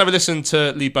week. Well, let's have a listen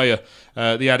to Lee Bowyer,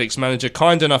 the Addicks manager,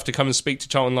 kind enough to come and speak to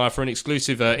Charlton Live for an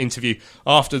exclusive interview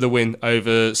after the win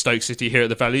over Stoke City here at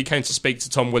the Valley. He came to speak to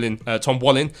Tom Wallin, and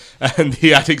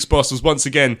the Addicks boss was once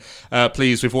again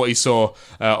pleased with what he saw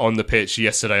on the pitch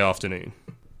yesterday afternoon.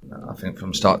 I think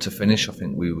from start to finish, I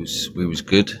think we was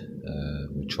good.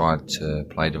 We tried to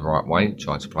play the right way,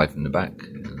 tried to play from the back.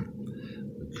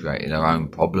 We created our own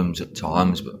problems at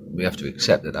times, but we have to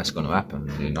accept that that's going to happen.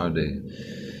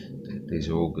 These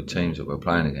are all good teams that we're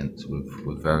playing against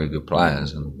with very good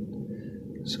players,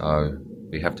 and so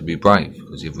we have to be brave,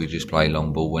 because if we just play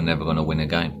long ball, we're never going to win a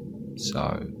game.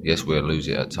 So yes, we'll lose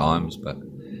it at times, but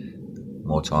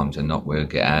more times than not, we'll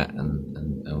get out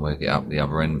and we'll get up the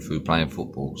other end through playing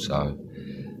football. So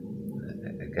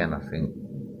again, I think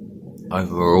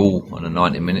overall on the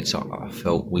 90 minutes, I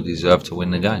felt we deserved to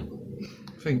win the game.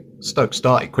 I think Stoke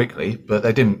started quickly, but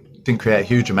they didn't create a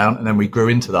huge amount, and then we grew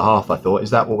into the half. I thought,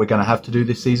 is that what we're going to have to do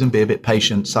this season? Be a bit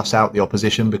patient, suss out the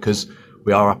opposition, because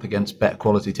we are up against better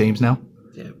quality teams now?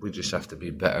 Yeah, we just have to be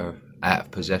better out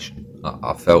of possession.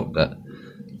 I felt that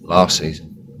last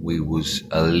season we was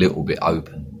a little bit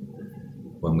open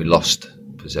when we lost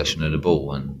possession of the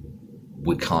ball, and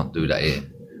we can't do that here.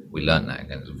 We learnt that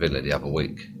against Villa the other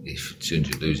week. As soon as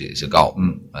you lose it, it's a goal.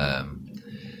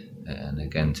 And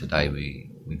again today we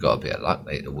got a bit of luck.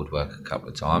 They hit the woodwork a couple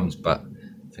of times, but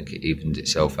I think it evened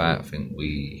itself out. I think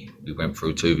we went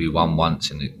through 2v1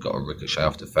 once, and it got a ricochet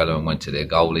off the fella and went to their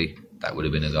goalie. That would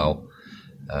have been a goal.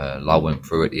 Lowe went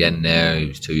through at the end there. He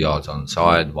was 2 yards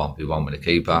onside, 1v1 with the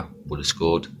keeper, would have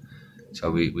scored.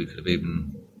 So we could have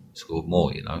even scored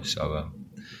more, So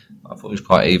I thought it was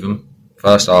quite even.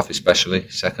 First half especially.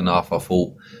 Second half, I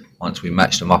thought once we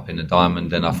matched them up in the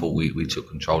diamond, then I thought we took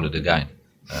control of the game.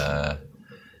 I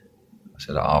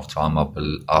said at half time,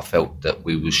 I felt that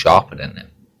we were sharper than them.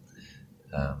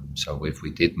 So if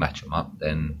we did match them up,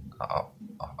 then I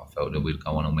felt that we'd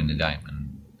go on and win the game,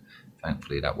 and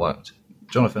thankfully that worked.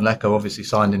 Jonathan Leko obviously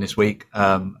signed in this week,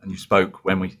 and you spoke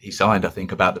when he signed, I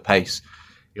think, about the pace.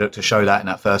 You looked to show that in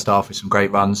that first half with some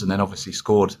great runs, and then obviously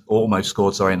almost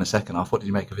scored in the second half. What did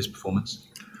you make of his performance?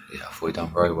 Yeah, I thought he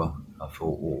done very well. I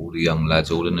thought all the young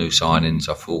lads, all the new signings,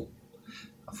 I thought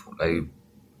they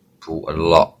brought a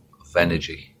lot of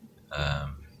energy. I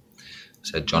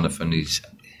said Jonathan is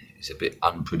a bit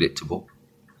unpredictable,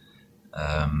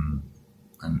 and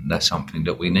that's something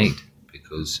that we need,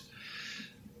 because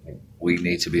we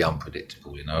need to be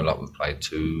unpredictable. Like we've played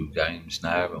 2 games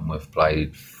now, and we've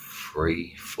played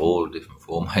 3-4 different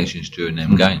formations during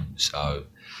them games. So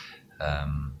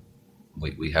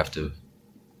we have to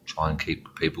try and keep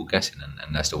people guessing,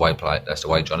 and that's the way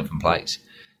Jonathan plays.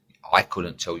 I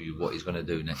couldn't tell you what he's going to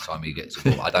do next time he gets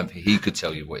the ball. I don't think he could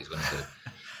tell you what he's going to do.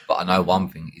 But I know one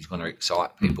thing: he's going to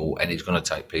excite people, and he's going to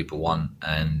take people on,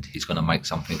 and he's going to make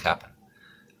something happen.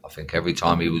 I think every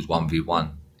time he was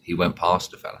 1v1, he went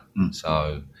past the fella.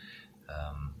 So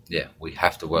we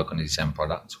have to work on his end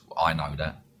product. I know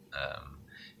that.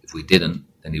 If we didn't,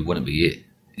 then he wouldn't be here.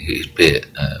 He'd be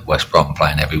at West Brom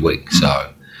playing every week.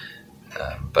 So,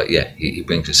 but he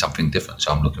brings us something different.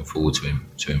 So I'm looking forward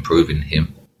to improving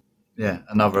him. Yeah,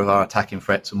 another of our attacking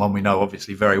threats, and one we know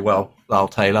obviously very well, Lyle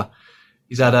Taylor.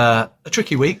 He's had a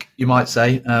tricky week, you might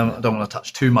say. I don't want to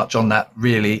touch too much on that,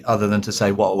 really, other than to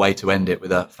say what a way to end it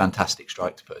with a fantastic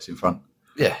strike to put us in front.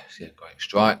 Yeah, great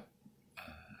strike.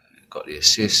 Got the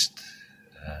assist.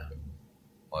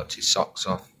 Wiped his socks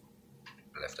off.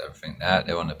 Left everything out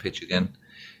there on the pitch again.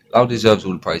 Lyle deserves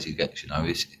all the praise he gets. It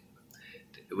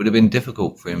would have been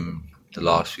difficult for him the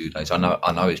last few days. I know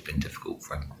it's been difficult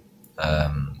for him.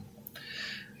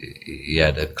 He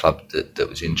had a club that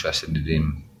was interested in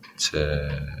him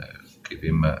to give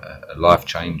him a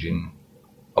life-changing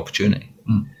opportunity.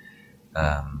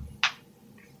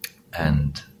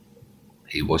 And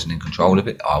he wasn't in control of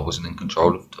it. I wasn't in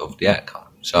control of the outcome.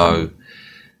 So,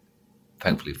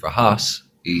 thankfully for us,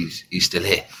 he's still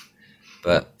here.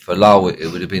 But for Lyle, it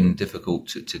would have been difficult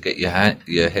to get your head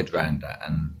around that,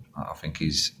 and I think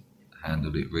he's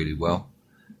handled it really well.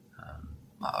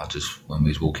 When we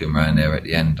was walking around there at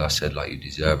the end, I said, you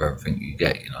deserve everything you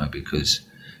get, because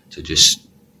to just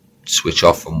switch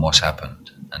off from what's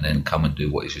happened and then come and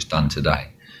do what he's just done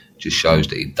today just shows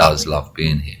that he does love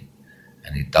being here,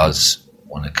 and he does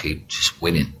want to keep just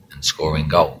winning and scoring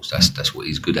goals. That's what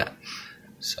he's good at.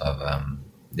 So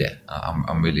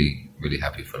I'm really, really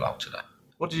happy for Lyle today.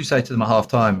 What did you say to them at half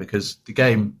time? Because the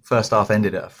game first half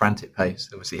ended at a frantic pace.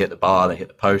 They obviously hit the bar, they hit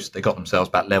the post, they got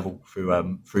themselves back level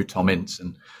through Tom Ince,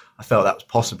 and I felt that was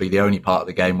possibly the only part of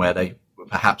the game where they were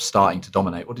perhaps starting to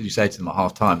dominate. What did you say to them at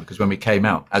half time? Because when we came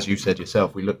out, as you said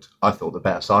yourself, we looked, I thought, the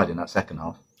better side in that second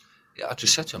half. Yeah, I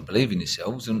just said to them, believe in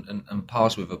yourselves and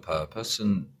pass with a purpose,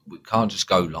 and we can't just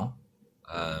go long.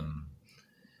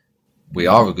 We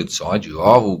are a good side, you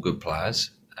are all good players,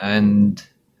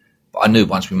 but I knew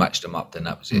once we matched them up, then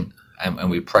that was it. And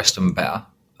we pressed them better.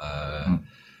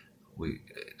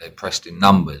 They pressed in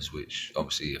numbers, which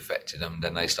obviously affected them.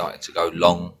 Then they started to go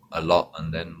long a lot,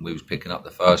 and then we was picking up the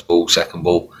first ball, second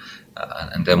ball,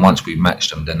 and then once we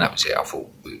matched them, then that was it. I thought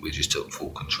we just took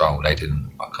full control. They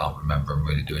didn't. I can't remember them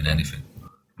really doing anything.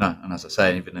 No, and as I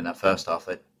say, even in that first half,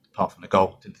 apart from the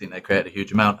goal, didn't think they created a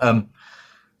huge amount.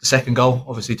 The second goal,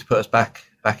 obviously, to put us back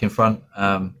in front.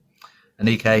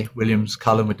 Anike, Williams,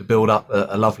 Cullen with the build-up,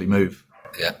 a lovely move.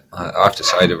 Yeah, I have to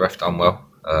say the ref done well.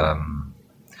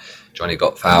 Johnny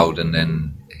got fouled, and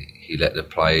then he let the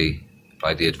play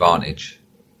the advantage.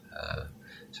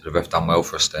 So the ref done well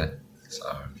for us there. So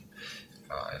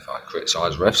if I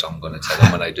criticise refs, I'm going to tell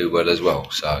them when they do well as well.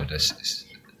 So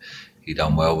he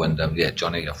done well, and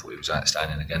Johnny, I thought he was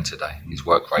outstanding again today. His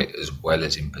work rate as well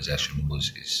as in possession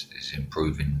is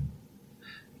improving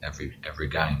every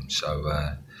game.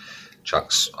 So.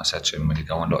 Chucks, I said to him when you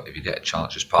go on, look, if you get a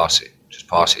chance, just pass it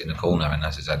in the corner, and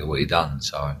that's exactly what he done.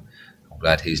 So I'm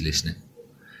glad he's listening.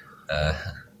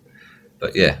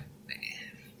 But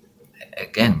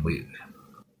again, we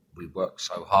work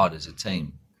so hard as a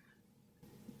team,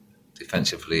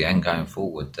 defensively and going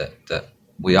forward, that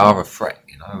we are a threat,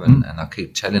 and I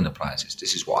keep telling the players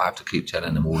this is what I have to keep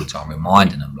telling them all the time,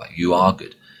 reminding them, you are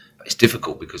good. But it's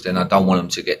difficult because then I don't want them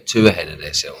to get too ahead of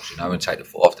themselves, and take the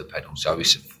foot off the pedal. So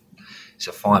it's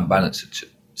a fine balance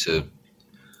to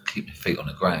keep their feet on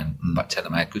the ground, but tell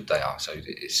them how good they are. So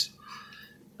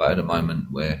but at the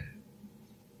moment we're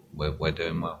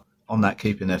doing well. On that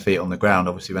keeping their feet on the ground,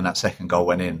 obviously when that second goal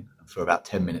went in, And for about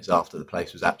 10 minutes after, the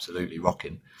place was absolutely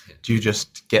rocking. Yeah. Do you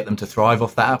just get them to thrive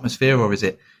off that atmosphere, or is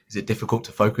it difficult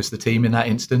to focus the team in that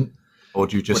instant? Or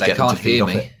do you just get them to feed off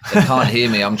it? They can't hear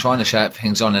me. I'm trying to shout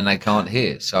things on and they can't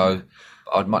hear. So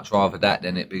I'd much rather that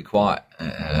than it be quiet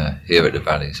here at the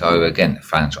Valley. So again, the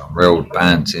fans are real,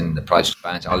 bands in the place.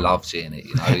 Bands, I love seeing it.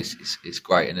 It's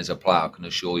great. And as a player, I can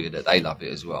assure you that they love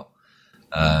it as well.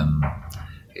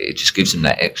 It just gives them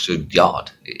that extra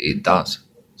yard. It does.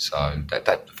 So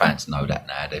the fans know that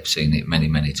now. They've seen it many,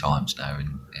 many times now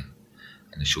in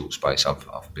the short space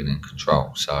I've been in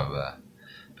control. So,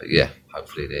 but yeah,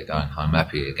 hopefully they're going home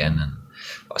happy again. And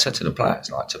like I said to the players,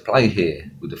 like, to play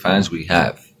here with the fans we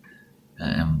have,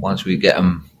 and once we get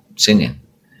them singing,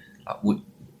 like,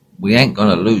 we ain't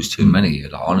going to lose too many.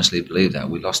 I honestly believe that.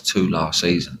 We lost 2 last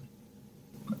season.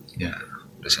 Yeah,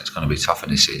 listen, it's going to be tougher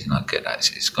this season. I get that.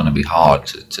 It's going to be hard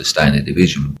to stay in the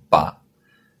division, but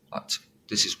like,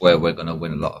 this is where we're going to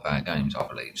win a lot of our games, I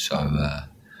believe. So,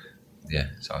 yeah,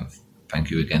 so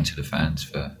thank you again to the fans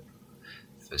for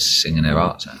singing their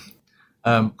hearts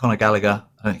out. Conor Gallagher,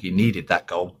 I don't think he needed that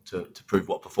goal to prove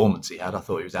what performance he had. I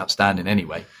thought he was outstanding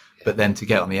anyway. But then to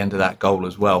get on the end of that goal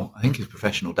as well, I think his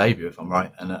professional debut, if I'm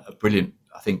right, and a brilliant,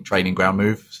 I think, training ground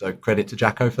move. So credit to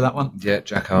Jacko for that one. Yeah,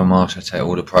 Jacko and Marsh, I take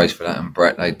all the praise for that. And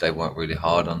Brett, they worked really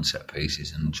hard on set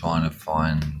pieces and trying to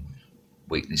find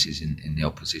weaknesses in the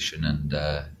opposition. And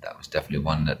that was definitely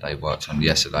one that they worked on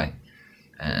yesterday.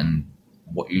 And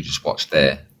what you just watched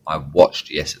there, I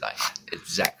watched yesterday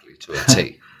exactly to a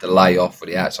T. The layoff for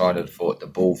the outside of the foot, the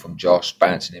ball from Josh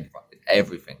bouncing in front,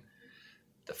 everything.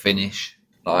 The finish,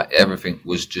 like everything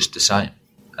was just the same.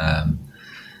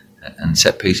 And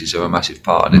set pieces are a massive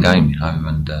part of the game,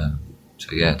 And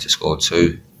so, yeah, to score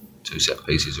two set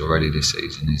pieces already this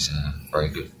season is very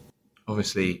good.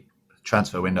 Obviously,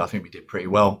 transfer window, I think we did pretty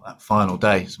well that final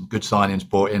day. Some good signings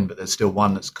brought in, but there's still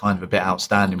one that's kind of a bit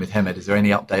outstanding with Hemed. Is there any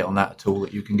update on that at all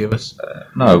that you can give us?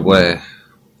 No, we're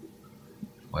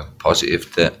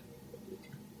positive that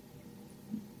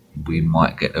we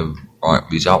might get the right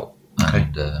result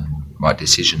and right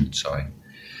decision. Sorry,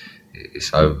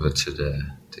 it's over to the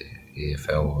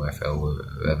EFL or FL,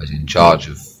 whoever's in charge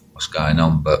of what's going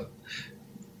on. But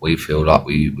we feel like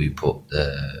we put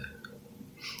the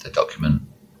document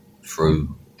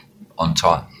through on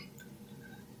time.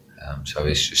 So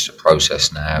it's just a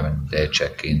process now, and they're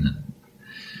checking, and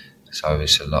so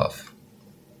it's a lot of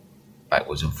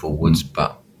backwards and forwards,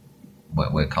 but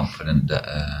we're confident that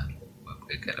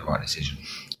we'll get the right decision.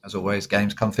 As always,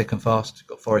 games come thick and fast. We've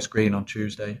got Forest Green on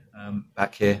Tuesday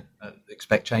back here.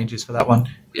 Expect changes for that one?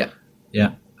 Yeah.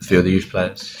 A few of the youth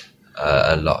players?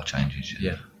 A lot of changes,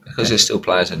 yeah. Because there's still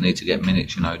players that need to get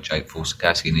minutes. Jake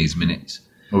Forsakowski needs minutes.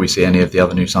 Will we see any of the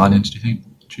other new signings, do you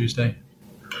think, Tuesday?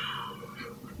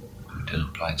 Who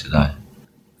didn't play today?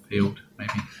 Field,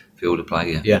 maybe? Field to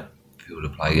play, yeah. Yeah. Field to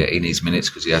play, yeah. He needs minutes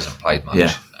because he hasn't played much.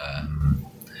 Yeah.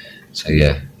 So,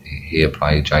 yeah, he'll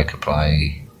play, Jake will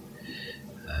play,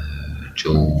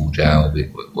 George, Al,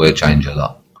 we'll change a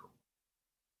lot.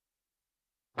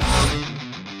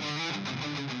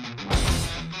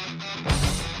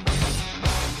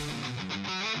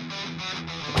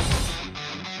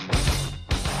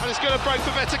 Break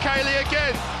for Vetakali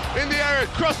again in the area.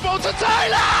 Cross ball to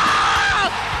Taylor!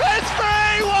 It's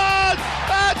 3-1!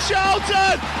 And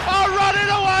Charlton are running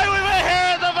away with it here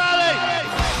at the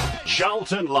Valley.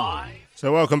 Charlton Live.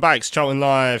 So welcome back, it's Charlton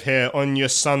Live here on your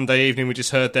Sunday evening. We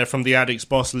just heard there from the Addicts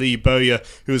boss, Lee Bowyer,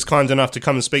 who was kind enough to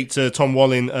come and speak to Tom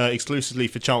Walling exclusively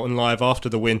for Charlton Live after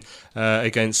the win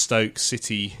against Stoke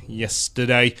City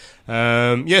yesterday.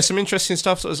 Some interesting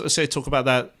stuff. As I said, talk about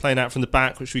that playing out from the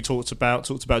back, which we talked about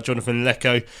Jonathan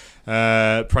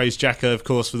Leko. Praised Jacko, of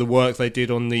course, for the work they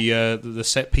did on the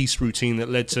set piece routine that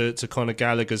led to Conor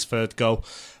Gallagher's third goal.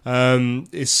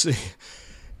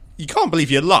 You can't believe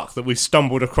your luck that we've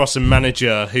stumbled across a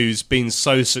manager who's been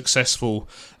so successful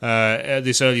at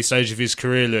this early stage of his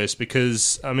career, Lewis,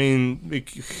 because, I mean,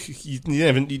 you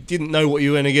didn't know what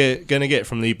you were going to get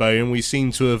from Lee Bowyer, and we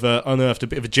seem to have unearthed a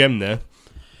bit of a gem there.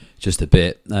 Just a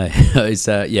bit. No, it's,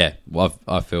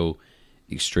 I feel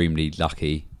extremely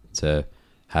lucky to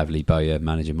have Lee Bowyer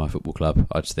managing my football club.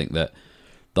 I just think that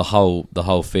the whole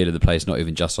feel of the place, not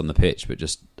even just on the pitch, but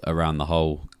just around the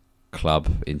whole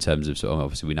club, in terms of sort of,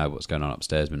 obviously we know what's going on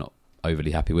upstairs, we're not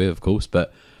overly happy with, of course,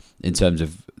 but in terms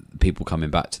of people coming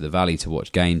back to the Valley to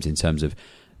watch games, in terms of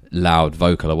loud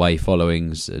vocal away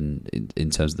followings, and in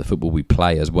terms of the football we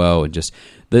play as well, and just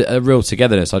a real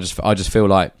togetherness. I just feel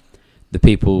like the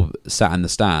people sat in the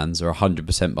stands are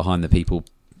 100% behind the people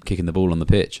kicking the ball on the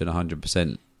pitch, and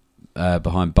 100%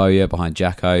 behind Bowyer, behind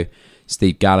Jacko.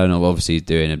 Steve Gallen obviously is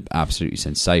doing an absolutely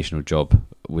sensational job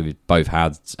with both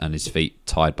hands and his feet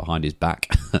tied behind his back,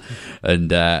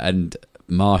 and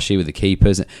Marshy with the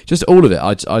keepers, just all of it.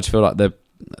 I just feel like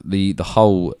the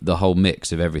whole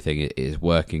mix of everything is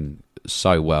working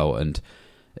so well, and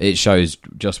it shows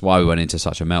just why we went into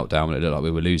such a meltdown when it looked like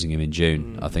we were losing him in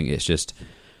June. I think it's just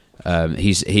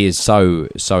he is so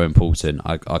important.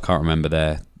 I can't remember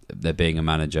there being a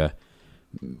manager,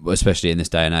 especially in this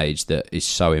day and age, that is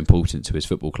so important to his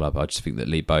football club. I just think that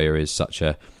Lee Bowyer is such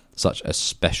a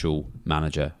special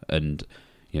manager, and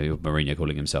Mourinho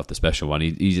calling himself the special one.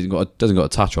 He doesn't got a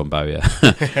touch on Bowyer.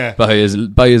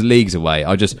 Bowyer's leagues away.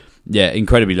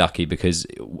 Incredibly lucky because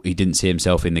he didn't see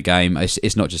himself in the game.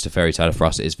 It's not just a fairy tale for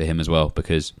us; it is for him as well,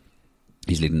 because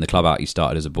he's leading the club out. He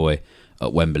started as a boy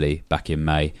at Wembley back in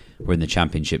May. We're in the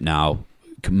Championship now,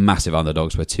 massive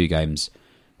underdogs. We're 2 games,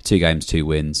 2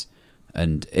 wins.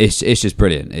 And it's just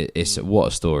brilliant. It's what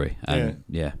a story, and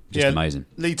amazing.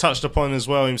 Lee touched upon as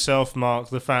well himself, Mark,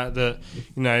 the fact that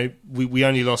we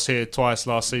only lost here twice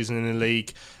last season in the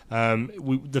league.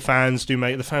 The fans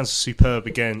are superb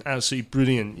again, absolutely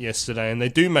brilliant yesterday, and they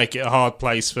do make it a hard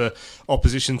place for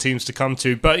opposition teams to come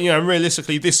to. But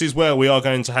realistically, this is where we are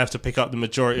going to have to pick up the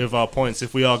majority of our points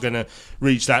if we are going to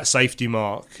reach that safety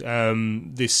mark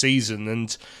this season.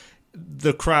 And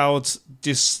the crowds,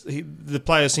 the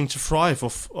players seem to thrive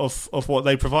off what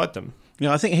they provide them.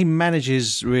 I think he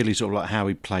manages really sort of like how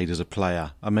he played as a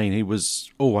player. I mean, he was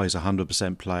always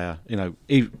 100% player,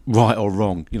 right or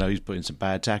wrong. He's put in some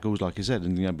bad tackles, like you said,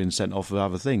 and been sent off for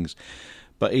other things.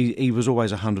 But he was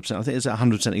always 100%. I think it's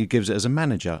 100% he gives it as a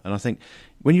manager. And I think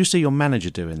when you see your manager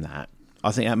doing that,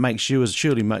 I think that makes you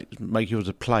make you as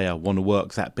a player want to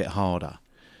work that bit harder.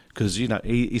 Because,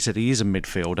 he said he is a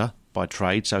midfielder by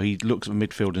trade, so he looks at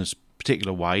midfield in a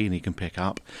particular way and he can pick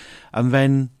up. And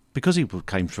then, because he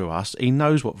came through us, he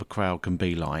knows what the crowd can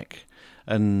be like.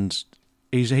 And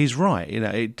he's right.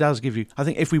 It does give you... I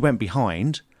think if we went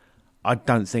behind, I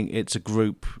don't think it's a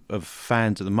group of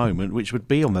fans at the moment which would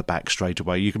be on the back straight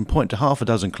away. You can point to half a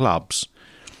dozen clubs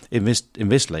in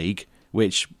this league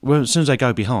which, as soon as they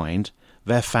go behind,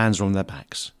 their fans are on their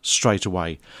backs straight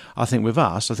away. I think with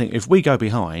us, if we go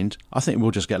behind, I think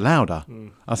we'll just get louder.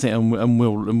 I think, and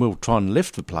we'll try and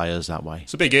lift the players that way.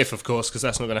 It's a big if, of course, because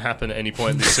that's not going to happen at any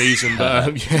point this season. But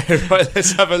right,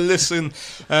 let's have a listen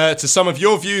to some of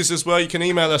your views as well. You can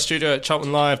email us,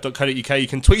 studio@charltonlive.co.uk. You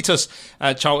can tweet us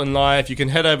at Charlton Live. You can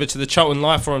head over to the Charlton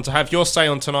Live forum to have your say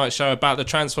on tonight's show about the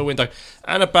transfer window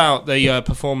and about the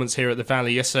performance here at the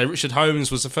Valley yesterday. Richard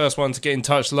Holmes was the first one to get in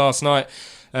touch last night.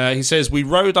 He says, we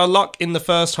rode our luck in the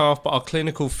first half, but our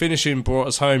clinical finishing brought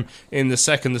us home in the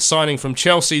second. The signing from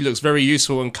Chelsea looks very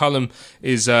useful, and Cullum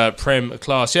is Prem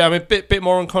class. Yeah, I mean, a bit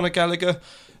more on Conor Gallagher.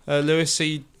 Lewis,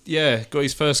 he got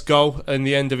his first goal in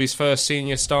the end of his first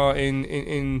senior start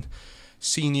in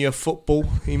senior football.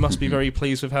 He must be very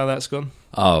pleased with how that's gone.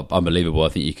 Oh, unbelievable. I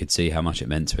think you could see how much it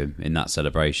meant to him in that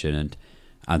celebration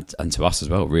and to us as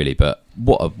well, really. But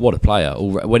what a player.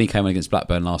 When he came in against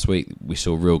Blackburn last week, we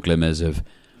saw real glimmers of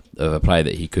a player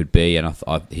that he could be, and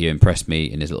he impressed me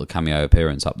in his little cameo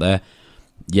appearance up there.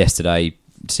 Yesterday,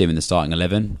 to see him in the starting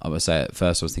 11, I would say at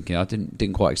first I was thinking I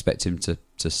didn't quite expect him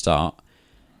to start.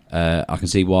 I can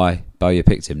see why Bowyer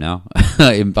picked him now.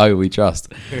 In Bowyer we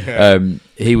trust.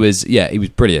 He was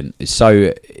brilliant.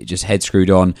 So just head screwed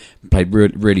on, played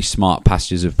really smart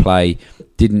passages of play.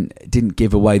 Didn't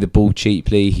give away the ball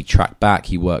cheaply. He tracked back.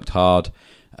 He worked hard.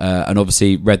 And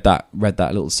obviously read that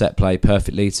little set play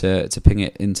perfectly to ping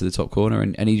it into the top corner,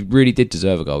 and he really did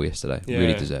deserve a goal yesterday.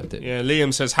 Really deserved it. Yeah,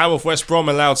 Liam says, how have West Brom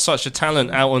allowed such a talent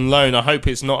out on loan? I hope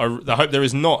there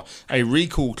is not a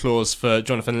recall clause for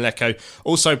Jonathan Lecco.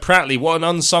 Also, Pratley, what an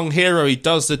unsung hero. He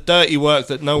does the dirty work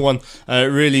that no one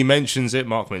really mentions it.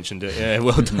 Mark mentioned it. Yeah,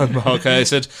 well done, Mark. He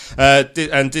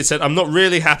said, I'm not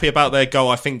really happy about their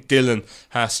goal. I think Dylan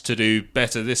has to do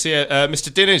better this year. Mr.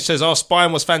 Dinage says, our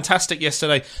spine was fantastic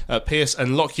yesterday. Pearce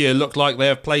and Lockyer look like they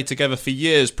have played together for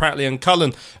years. Pratley and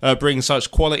Cullen bring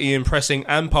such quality in pressing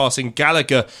and passing.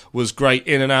 Gallagher was great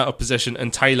in and out of possession,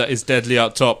 and Taylor is deadly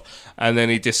up top. And then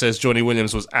he just says Johnny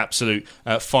Williams was absolute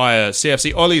fire.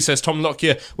 CFC Ollie says Tom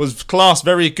Lockyer was class,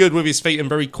 very good with his feet and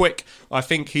very quick. I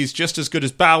think he's just as good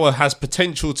as Bauer, has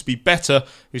potential to be better,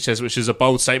 which is a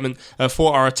bold statement.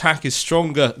 For our attack is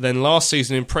stronger than last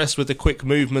season. Impressed with the quick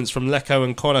movements from Lecco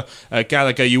and Conor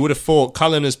Gallagher. You would have thought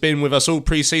Cullen has been with us all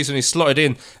pre-season. He's slotted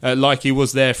in like he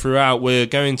was there throughout. We're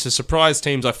going to surprise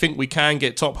teams. I think we can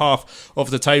get top half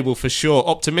of the table for sure.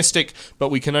 Optimistic, but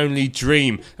we can only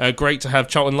dream. Great to have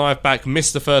Charlton Live back.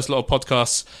 Missed the first lot of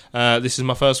podcasts. This is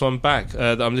my first one back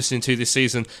that I'm listening to this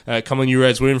season. Come on, you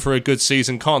Reds. We're in for a good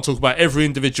season. Can't talk about every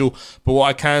individual, but what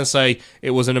I can say,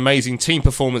 it was an amazing team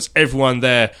performance. Everyone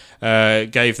there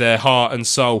gave their heart and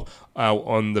soul out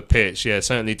on the pitch. Yeah,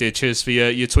 certainly did. Cheers for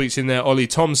your tweets in there, Ollie.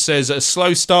 Tom says, a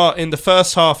slow start in the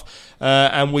first half,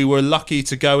 and we were lucky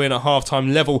to go in at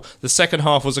half-time level. The second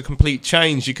half was a complete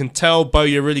change. You can tell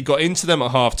Bowyer really got into them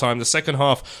at half-time. The second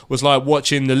half was like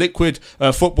watching the liquid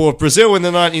football of Brazil in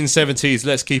the 1970s.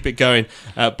 Let's keep it going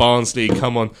at Barnsley.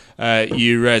 Come on,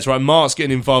 you Reds. Right, Mark's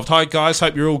getting involved. Hi, guys.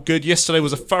 Hope you're all good. Yesterday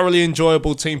was a thoroughly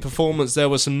enjoyable team performance. There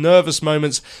were some nervous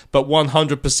moments, but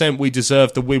 100% we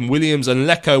deserved the win. Williams and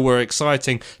Lecco were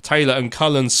exciting. Taylor and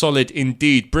Cullen solid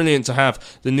indeed. Brilliant to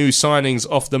have the new signings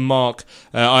off the mark.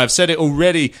 I have said it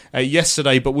already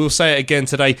yesterday, but we'll say it again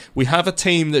today. We have a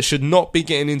team that should not be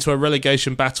getting into a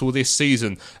relegation battle this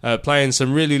season. Playing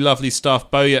some really lovely stuff.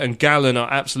 Bowyer and Gallen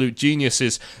are absolute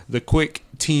geniuses. The quick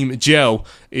team gel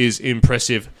is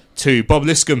impressive too. Bob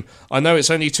Liscombe, I know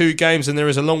it's only 2 games and there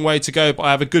is a long way to go, but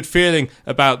I have a good feeling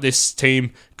about this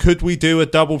team. Could we do a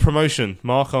double promotion?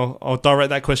 Mark, I'll direct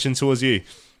that question towards you.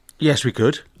 Yes, we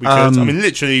could. We could. I mean,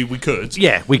 literally, we could.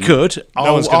 Yeah, we could.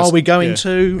 Are we going yeah.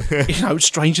 to?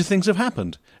 Stranger things have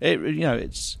happened.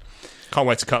 It's. Can't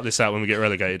wait to cut this out when we get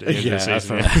relegated at the end of the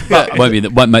season. But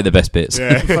won't make the best bits.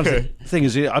 Yeah. The thing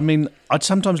is, I mean, I'd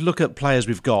sometimes look at players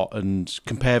we've got and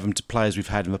compare them to players we've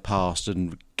had in the past.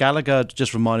 And Gallagher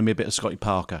just reminded me a bit of Scotty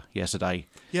Parker yesterday.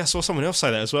 Yeah, I saw someone else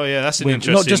say that as well. Yeah, that's an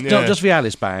interesting. Not just the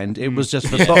Alice band. It was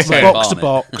just the box to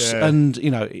box,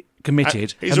 and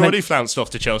committed. He's already flounced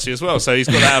off to Chelsea as well, so he's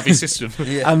got that out of his system.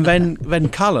 And then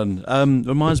Cullen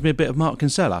reminds me a bit of Mark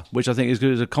Kinsella, which I think is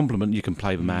good as a compliment. You can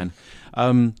play the man.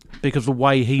 Because the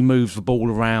way he moves the ball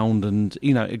around, and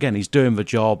again, he's doing the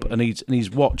job, and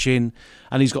he's watching,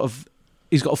 and he's got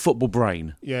a football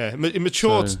brain. Yeah,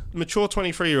 mature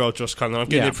 23-year-old Josh Cullen. I'm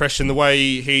getting the impression the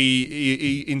way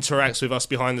he interacts with us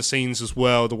behind the scenes as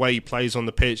well, the way he plays on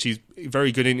the pitch. He's a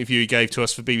very good interview he gave to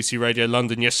us for BBC Radio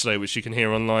London yesterday, which you can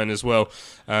hear online as well.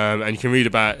 And you can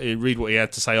read what he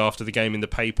had to say after the game in the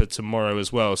paper tomorrow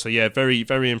as well. So yeah, very,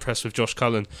 very impressed with Josh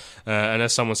Cullen. And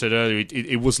as someone said earlier,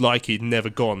 it was like he'd never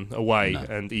gone away,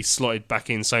 and he slotted back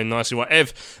in so nicely. Well,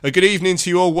 Ev, a good evening to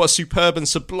you all. What a superb and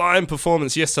sublime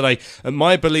performance yesterday. And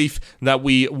my belief that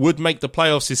we would make the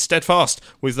playoffs is steadfast.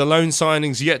 With the loan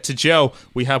signings yet to gel,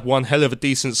 we have one hell of a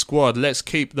decent squad. Let's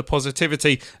keep the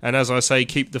positivity, and as I say,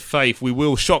 keep the faith. We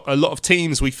will shock a lot of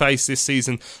teams we face this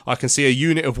season. I can see a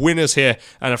unit of winners here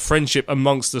and a friendship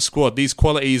amongst the squad. These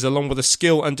qualities, along with the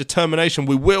skill and determination,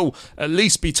 we will at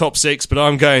least be top 6, but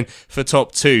I'm going for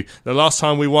top 2. The last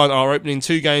time we won our opening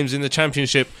 2 games in the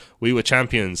Championship, we were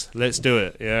champions. Let's do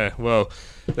it. Yeah, well,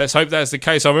 let's hope that's the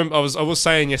case. I remember I was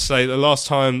saying yesterday the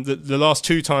last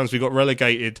 2 times we got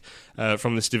relegated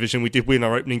from this division, we did win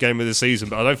our opening game of the season,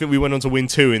 but I don't think we went on to win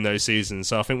 2 in those seasons.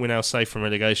 So I think we're now safe from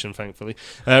relegation, thankfully.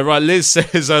 Right, Liz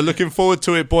says, looking forward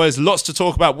to it, boys. Lots to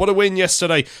talk about. What a win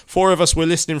yesterday. 4 of us were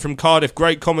listening from Cardiff.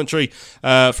 Great commentary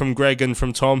from Greg and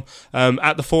from Tom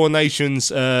at the Four Nations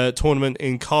tournament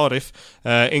in Cardiff.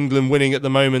 England winning at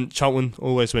the moment. Charlton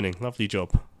always winning. Lovely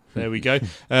job. There we go.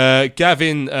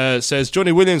 Gavin says,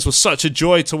 Johnny Williams was such a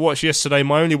joy to watch yesterday.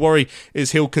 My only worry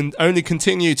is he'll only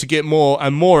continue to get more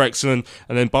and more excellent,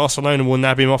 and then Barcelona will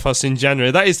nab him off us in January.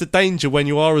 That is the danger when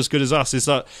you are as good as us, is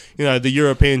that the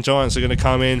European giants are going to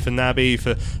come in for Naby,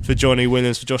 for Johnny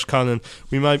Williams, for Josh Cullen.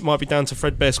 We might be down to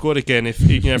Fredbear squad again. If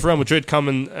Real Madrid come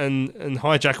and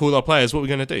hijack all our players, what are we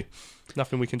going to do?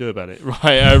 Nothing we can do about it.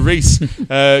 Right, Reese,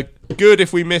 good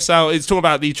if we miss out. It's talking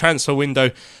about the transfer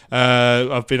window.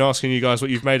 I've been asking you guys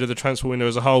what you've made of the transfer window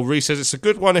as a whole. Reese says it's a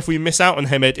good one if we miss out on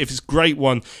Hemed, if it's a great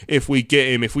one if we get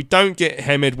him. If we don't get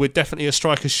Hemed, we're definitely a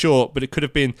striker short, but it could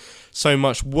have been so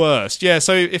much worse. Yeah,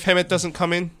 so if Hemed doesn't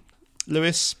come in,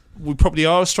 Lewis, we probably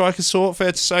are a striker sort,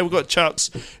 fair to say. We've got Chucks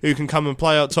who can come and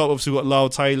play out top. Obviously we've got Lyle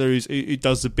Taylor who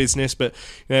does the business, but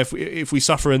if we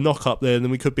suffer a knock up there, then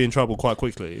we could be in trouble quite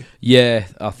quickly. Yeah,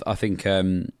 I think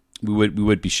we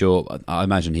would be short. I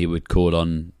imagine he would call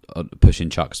on pushing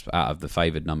Chucks out of the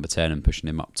favoured number 10 and pushing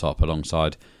him up top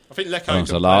alongside. I think Lecco can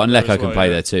play, and Lecco can play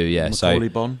there too. Yeah, Macaulay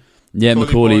Bonne. Yeah,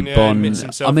 Macaulay Bonne.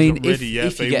 I mean, if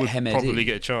you get Hemed probably in,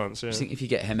 get a chance. Yeah. I think if you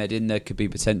get Hemed in, there could be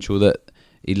potential that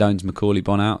he loans Macaulay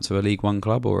Bonne out to a League One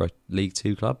club or a League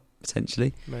Two club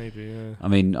potentially. Maybe, yeah. I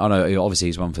mean, I know obviously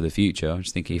he's one for the future. I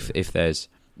just think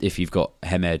if you've got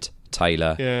Hemed,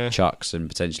 Taylor, Chucks, and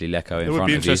potentially Lecco in front of you. It would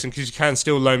be interesting because you can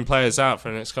still loan players out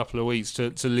for the next couple of weeks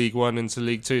to League One and to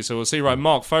League Two. So we'll see. Right,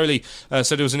 Mark Foley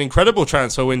said it was an incredible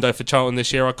transfer window for Charlton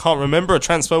this year. I can't remember a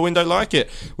transfer window like it.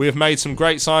 We have made some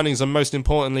great signings, and most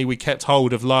importantly, we kept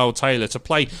hold of Lyle Taylor. To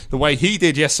play the way he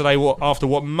did yesterday, after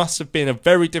what must have been a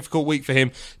very difficult week for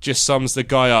him, just sums the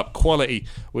guy up. Quality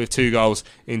with 2 goals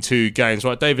in 2 games.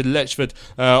 Right, David Letchford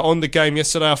on the game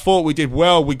yesterday. I thought we did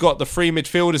well. We got the 3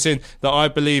 midfielders in that I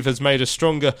believe has made us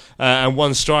stronger, and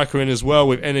 1 striker in as well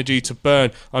with energy to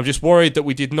burn. I'm just worried that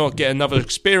we did not get another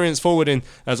experienced forward in,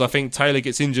 as I think Taylor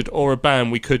gets injured or a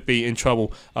ban, we could be in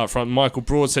trouble up front. Michael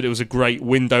Broad said it was a great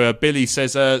window. Billy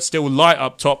says still light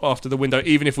up top after the window,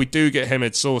 even if we do get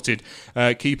Hemed sorted.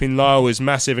 Keeping Lyle is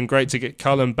massive and great to get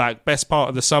Cullen back. Best part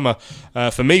of the summer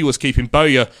for me was keeping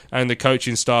Bowyer and the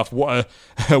coaching staff. What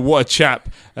a chap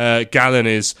Gallen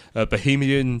is.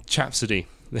 Bohemian Chapsody.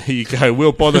 There you go,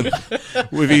 Will Bollen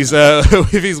with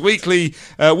his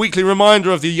weekly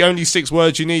reminder of the only 6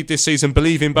 words you need this season: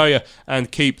 believe in Bowyer and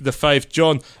keep the faith.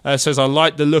 John says, I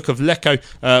like the look of Lecco.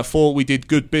 Thought we did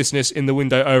good business in the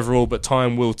window overall, but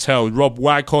time will tell. Rob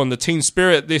Waghorn, the team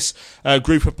spirit this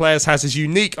group of players has is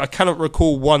unique. I cannot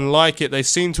recall one like it. They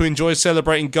seem to enjoy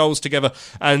celebrating goals together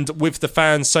and with the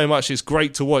fans so much. It's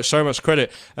great to watch. So much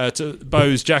credit to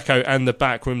Bose, Jacko and the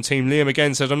backroom team. Liam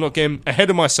again says, I'm not getting ahead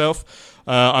of myself.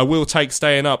 I will take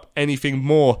staying up. Anything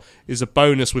more is a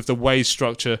bonus with the wage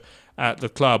structure at the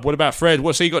club. What about Fred?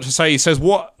 What's he got to say? He says,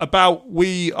 what about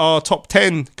we are top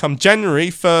 10 come January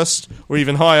 1st or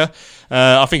even higher?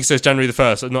 I think he says January the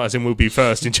 1st, not as in we'll be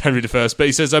first in January the 1st. But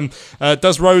he says,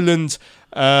 does Roland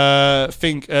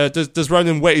does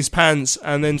Roland wet his pants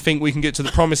and then think we can get to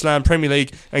the Promised Land Premier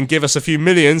League and give us a few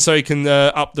million so he can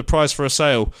up the price for a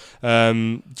sale?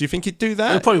 Do you think he'd do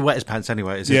that? He'll probably wet his pants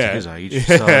anyway at his age.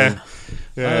 Yeah.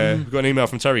 So, We've got an email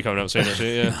from Terry coming up soon,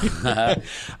 actually.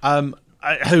 Yeah.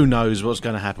 Who knows what's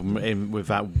going to happen with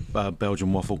that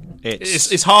Belgian waffle?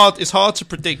 It's hard to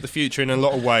predict the future in a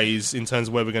lot of ways in terms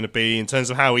of where we're going to be, in terms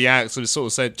of how he acts. I was sort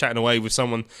of said chatting away with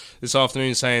someone this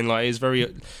afternoon saying like it's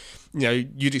very,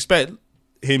 you'd expect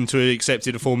him to have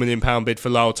accepted a £4 million bid for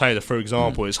Lyle Taylor, for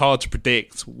example. It's hard to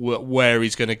predict where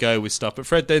he's going to go with stuff. But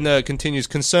Fred then continues,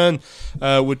 concern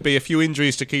would be a few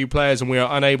injuries to key players and we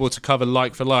are unable to cover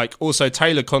like for like. Also,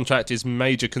 Taylor contract is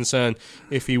major concern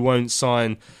if he won't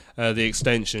sign the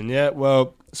extension. Yeah,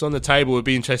 well, it's on the table. It would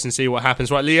be interesting to see what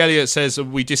happens. Right, Lee Elliott says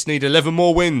we just need 11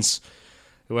 more wins.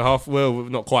 We're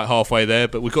not quite halfway there,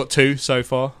 but we've got 2 so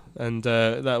far, and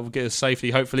that will get us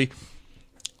safely, hopefully.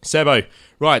 Sebo,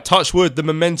 right, touch wood, the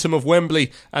momentum of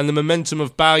Wembley and the momentum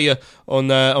of Bowyer on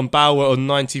Bauer on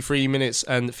 93 minutes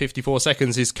and 54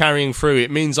 seconds is carrying through.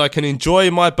 It means I can enjoy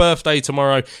my birthday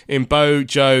tomorrow in Bow,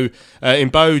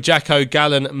 Jacko,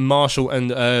 Gallen, Marshall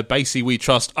and Basie we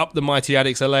trust. Up the mighty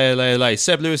Addicts, LA.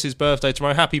 Seb Lewis's birthday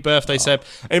tomorrow. Happy birthday, Seb.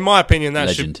 In my opinion,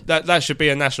 that should be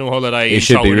a national holiday. It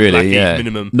should be really,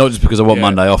 minimum. Not just because I want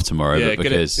Monday off tomorrow, but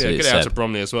because get it out to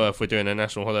Bromley as well if we're doing a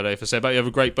national holiday for Seb. But you have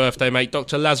a great birthday, mate.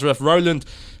 Dr. Lazarus Roland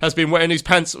has been wetting his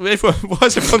pants. Why is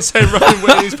everyone saying Roland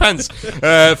wetting his pants?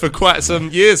 For quite some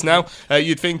years now.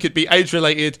 You'd think it'd be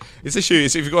age-related. It's a shoe.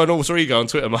 If you've got an alter ego on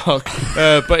Twitter, Mark.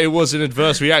 But it was an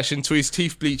adverse reaction to his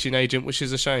teeth bleaching agent, which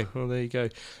is a shame. Well, there you go.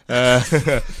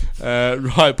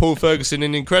 Right, Paul Ferguson,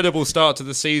 an incredible start to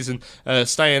the season.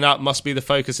 Staying up must be the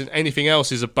focus, and anything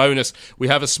else is a bonus. We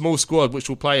have a small squad which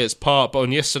will play its part, but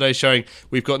on yesterday's showing,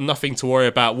 we've got nothing to worry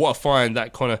about. What a find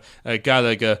that Conor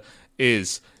Gallagher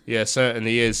is. Yeah,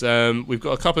 certainly is. We've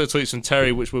got a couple of tweets from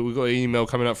Terry, which we've got an email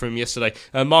coming up from him yesterday.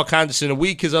 Mark Anderson, a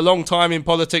week is a long time in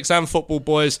politics and football,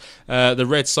 boys. The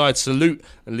red side salute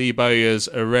Lee Bowyer's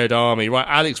Red Army. Right,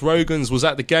 Alex Rogans was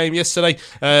at the game yesterday.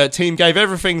 Team gave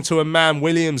everything to a man.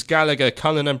 Williams, Gallagher,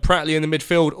 Cullen and Pratley in the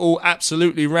midfield all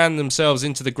absolutely ran themselves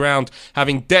into the ground.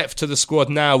 Having depth to the squad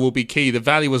now will be key. The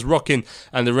Valley was rocking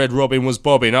and the Red Robin was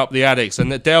bobbing up the Addicts.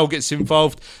 And Adele gets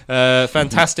involved.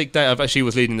 Fantastic day. She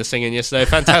was leading the singing yesterday.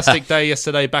 Fantastic day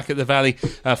yesterday back at the Valley.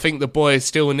 I think the boys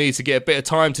still need to get a bit of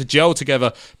time to gel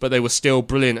together, but they were still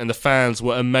brilliant and the fans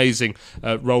were amazing.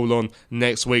 Roll on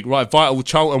next week. Right, Vital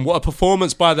Charlton, what a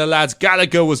performance by the lads.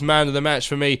 Gallagher was man of the match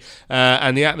for me,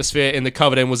 and the atmosphere in the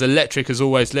covered end was electric as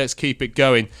always. Let's keep it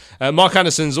going. Mark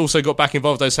Anderson's also got back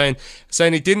involved though, saying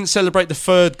he didn't celebrate the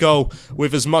third goal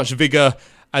with as much vigour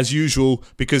as usual,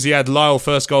 because he had Lyle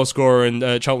first goal scorer and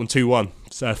Charlton 2-1,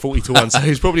 so 40-1. So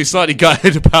he's probably slightly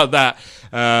gutted about that.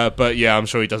 But yeah, I'm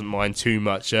sure he doesn't mind too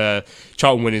much.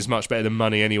 Charlton win is much better than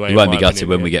money anyway. He won't be gutted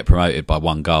when we get promoted by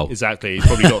 1 goal. Exactly. He's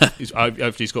probably got.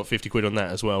 Hopefully, he's got 50 quid on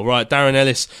that as well. Right, Darren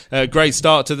Ellis, great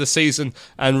start to the season,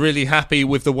 and really happy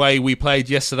with the way we played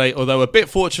yesterday. Although a bit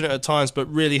fortunate at times, but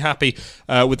really happy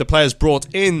with the players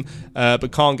brought in.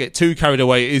 But can't get too carried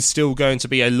away. It is still going to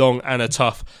be a long and a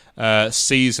tough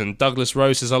season. Douglas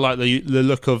Rose says, I like the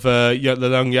look of the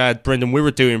young lad Brendan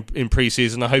Wirra doing in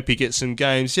pre-season. I hope he gets some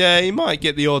games. Yeah, he might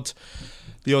get the odd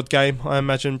game, I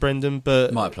imagine, Brendan,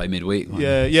 but might play midweek.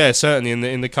 Yeah, certainly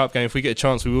in the cup game. If we get a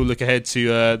chance, we will look ahead to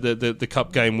the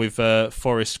cup game with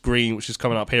Forest Green, which is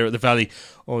coming up here at the Valley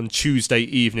on Tuesday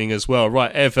evening as well.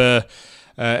 Right,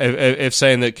 Ev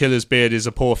saying that Killer's beard is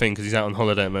a poor thing because he's out on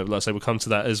holiday. Like I say, we'll come to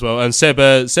that as well. And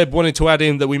Seb wanted to add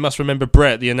in that we must remember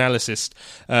Brett, the analyst,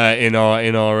 in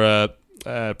our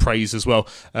praise as well.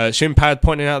 Shimpad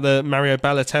pointing out that Mario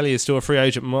Balotelli is still a free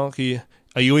agent. Mark,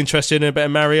 are you interested in a bit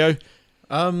of Mario?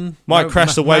 Might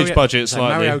crash the wage budget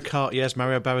slightly. Mario Kart, yes.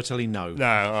 Mario Balotelli, no. No,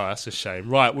 that's a shame.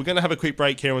 Right, we're going to have a quick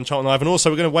break here on Charlton Live, and also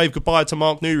we're going to wave goodbye to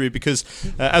Mark Newry because,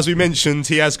 as we mentioned,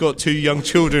 he has got 2 young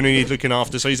children who he's looking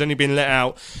after, so he's only been let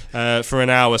out for an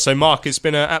hour. So, Mark, it's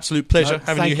been an absolute pleasure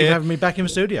having you here. Thank you for having me back in the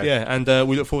studio. Yeah, and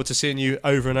we look forward to seeing you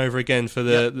over and over again for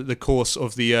the course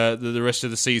of the rest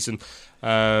of the season.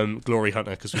 Glory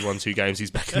Hunter, because we won 2 games. He's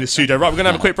back in the studio. Right, we're going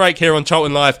to have a quick break here on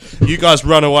Charlton Live. You guys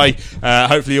run away.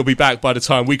 Hopefully you'll be back by the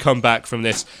time we come back from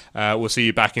this. We'll see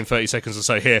you back in 30 seconds or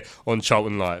so here on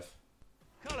Charlton Live.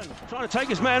 Cullen trying to take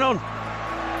his man on.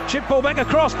 Chip ball back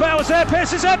across. Bowers there.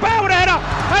 Pearce is there. Bauer with a header.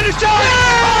 And it's done.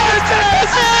 Oh,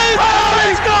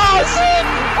 it's gone.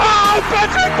 Oh,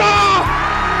 Patrick Barr.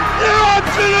 You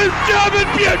absolute German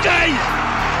beauty.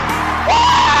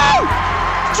 Wow.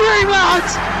 Dreamland.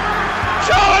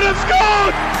 Charlton have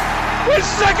scored with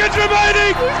seconds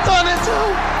remaining. We've done it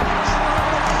all.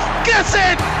 Get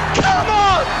it! Come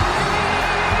on!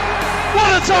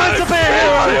 What a time to be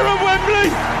here at Wembley!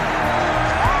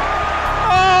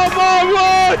 Oh my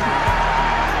word!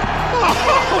 Oh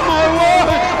my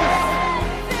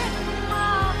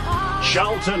word!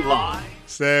 Charlton Live.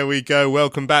 There we go.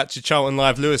 Welcome back to Charlton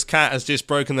Live. Lewis Catt has just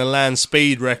broken the land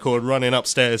speed record running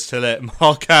upstairs to let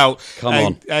Mark out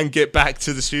and get back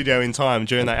to the studio in time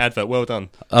during that advert. Well done.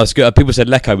 Oh, it's good. People said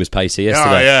Lecco was pacey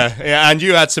yesterday. Oh, yeah. And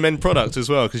you had some end product as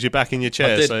well because you're back in your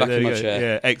chair. I did, so back there in you my go. chair.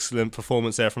 Yeah, excellent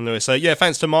performance there from Lewis. So, yeah,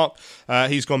 thanks to Mark.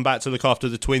 He's gone back to look after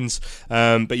the twins.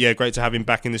 But, yeah, great to have him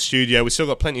back in the studio. We've still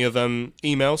got plenty of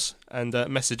emails and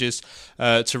messages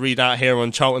to read out here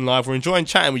on Charlton Live. We're enjoying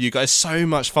chatting with you guys. So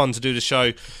much fun to do the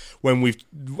show when we've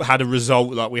had a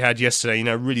result like we had yesterday,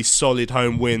 really solid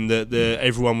home win that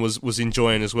everyone was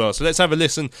enjoying as well. So let's have a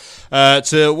listen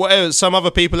to what some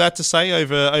other people had to say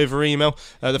over email.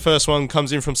 The first one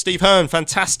comes in from Steve Hearn.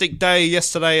 Fantastic day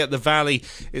yesterday at the Valley.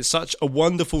 It's such a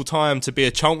wonderful time to be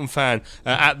a Charlton fan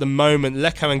at the moment.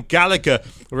 Lecco and Gallagher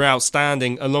were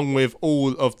outstanding, along with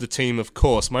all of the team, of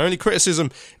course. My only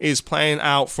criticism is playing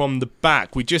out from the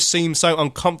back. We just seemed so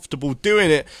uncomfortable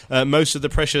doing it. Most of the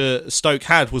pressure Stoke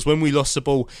had was when we lost the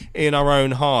ball in our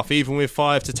own half. Even with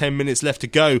 5 to 10 minutes left to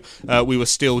go, we were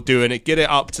still doing it. Get it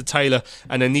up to Taylor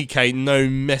and Anike, no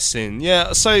messing.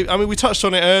 Yeah, so, we touched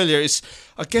on it earlier.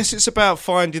 I guess it's about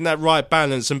finding that right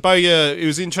balance. And Bowyer, it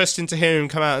was interesting to hear him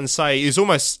come out and say, he's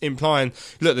almost implying,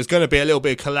 look, there's going to be a little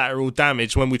bit of collateral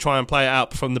damage when we try and play it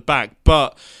out from the back.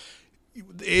 But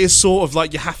it is sort of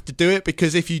like you have to do it,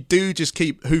 because if you do just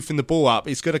keep hoofing the ball up,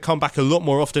 it's going to come back a lot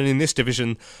more often in this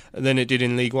division than it did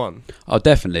in League One. Oh,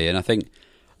 definitely. And I think,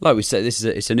 like we said,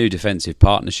 it's a new defensive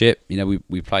partnership.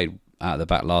 We played out of the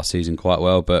back last season quite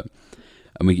well, but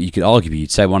you could argue, you'd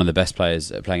say one of the best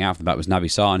players playing out from the back was Naby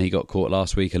Sarr, and he got caught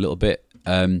last week a little bit.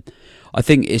 I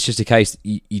think it's just a case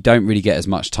you don't really get as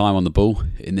much time on the ball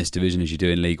in this division as you do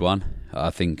in League One.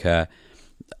 I think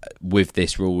with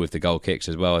this rule, with the goal kicks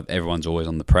as well, everyone's always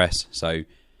on the press, so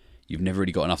you've never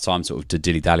really got enough time sort of to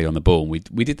dilly-dally on the ball. And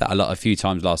we did that a few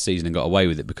times last season and got away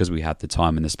with it because we had the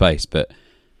time and the space. But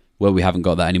where we haven't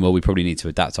got that anymore, we probably need to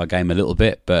adapt our game a little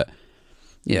bit. But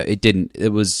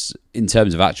it was, in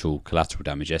terms of actual collateral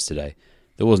damage yesterday,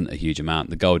 there wasn't a huge amount.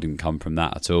 The goal didn't come from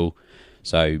that at all.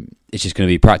 So it's just going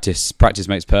to be practice. Practice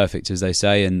makes perfect, as they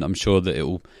say, and I'm sure that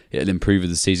it'll improve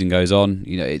as the season goes on.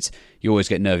 You always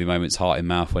get nervy moments, heart in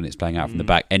mouth, when it's playing out from the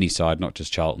back, any side, not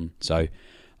just Charlton. So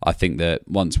I think that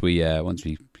once we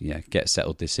get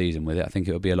settled this season with it, I think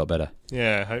it'll be a lot better.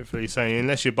 Yeah, hopefully. So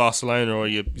unless you're Barcelona or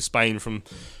you're Spain from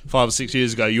 5 or 6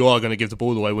 years ago, you are going to give the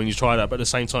ball away when you try that. But at the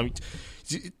same time,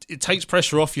 it takes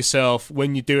pressure off yourself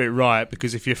when you do it right,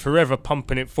 because if you're forever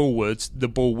pumping it forwards, the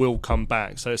ball will come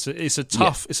back. So it's a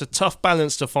tough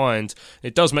balance to find.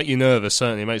 It does make you nervous,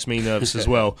 certainly. It makes me nervous as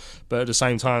well. But at the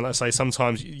same time, like I say,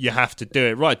 sometimes you have to do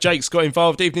it. Right, Jake's got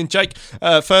involved. Evening, Jake.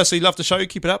 Firstly, love the show.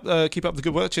 Keep it up. Keep up the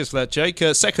good work. Cheers for that, Jake.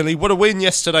 Secondly, what a win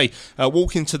yesterday.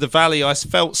 Walking to the Valley, I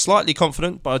felt slightly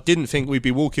confident, but I didn't think we'd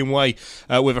be walking away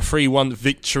with a 3-1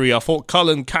 victory. I thought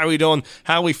Cullen carried on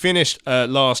how we finished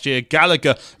last year.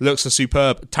 Gallagher looks a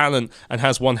superb talent and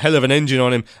has one hell of an engine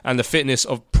on him, and the fitness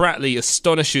of Pratley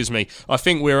astonishes me. I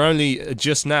think we're only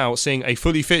just now seeing a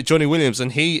fully fit Johnny Williams,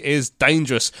 and he is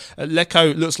dangerous.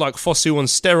 Leko looks like Fossil on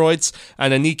steroids,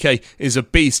 and Anike is a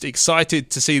beast. Excited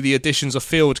to see the additions of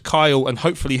Field, Kyle, and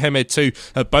hopefully Hemed too.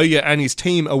 Bowyer and his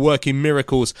team are working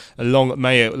miracles. Long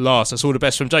may it last. That's all the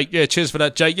best from Jake. Yeah, cheers for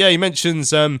that, Jake. Yeah, he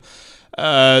mentions the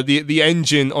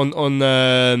engine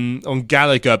on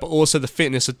Gallagher, but also the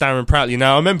fitness of Darren Pratley.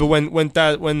 Now, I remember when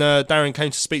Darren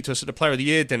came to speak to us at the Player of the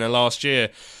Year dinner last year.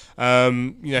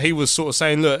 He was sort of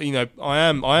saying, look, I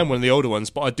am one of the older ones,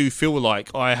 but I do feel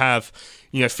like I have,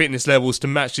 fitness levels to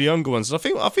match the younger ones. And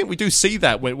I think we do see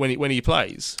that when he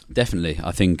plays. Definitely,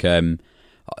 I think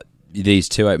these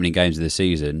 2 opening games of the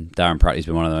season, Darren Pratley's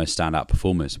been one of the most standout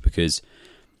performers, because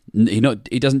he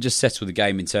doesn't just settle the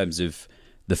game in terms of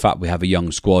the fact we have a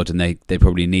young squad, and they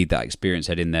probably need that experienced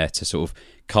head in there to sort of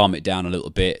calm it down a little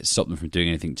bit, stop them from doing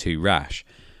anything too rash.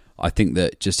 I think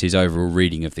that just his overall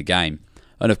reading of the game,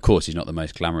 and of course he's not the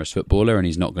most glamorous footballer, and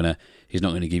he's not going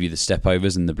to give you the step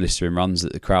overs and the blistering runs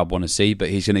that the crowd want to see, but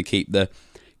he's going to keep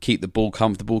the ball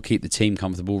comfortable, keep the team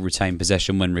comfortable, retain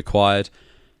possession when required,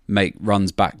 make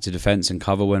runs back to defence and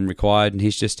cover when required, and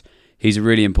he's a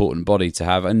really important body to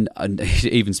have, and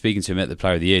even speaking to him at the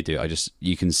Player of the Year,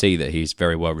 you can see that he's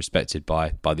very well respected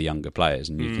by the younger players,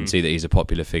 and you can see that he's a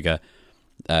popular figure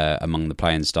among the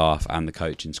playing staff and the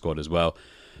coaching squad as well.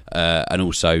 And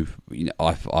also,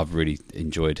 I've really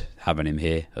enjoyed having him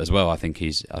here as well. I think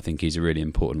he's a really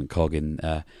important cog in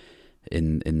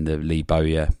the Lee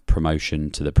Bowyer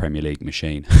promotion to the Premier League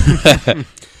machine.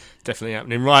 Definitely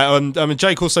happening. Right,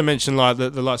 Jake also mentioned like the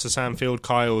likes of Sam Field,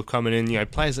 Kyle coming in,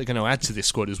 players that are going to add to this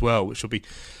squad as well, which will be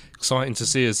exciting to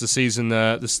see as the season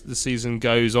the season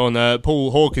goes on. Paul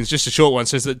Hawkins, just a short one,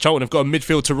 says that Charlton have got a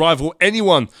midfield to rival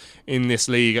anyone in this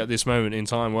league at this moment in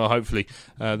time. Well, hopefully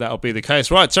that'll be the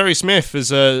case. Right, Terry Smith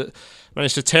has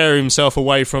managed to tear himself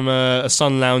away from a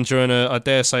sun lounger and I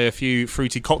dare say a few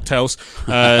fruity cocktails.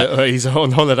 He's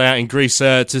on holiday out in Greece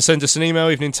to send us an email.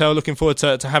 Evening, Tel. Looking forward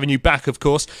to having you back, of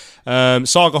course.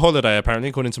 Saga holiday, apparently,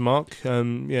 according to Mark.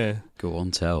 Yeah. Go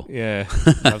on, Tel. Yeah.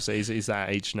 He's that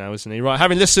age now, isn't he? Right.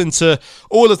 Having listened to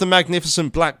all of the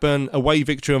magnificent Blackburn away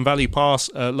victory on Valley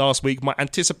Pass last week, my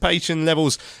anticipation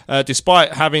levels,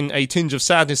 despite having a tinge of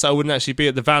sadness that I wouldn't actually be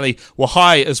at the Valley, were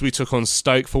high as we took on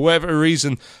Stoke. For whatever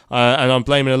reason, and I'm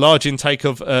blaming a large intake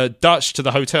of Dutch to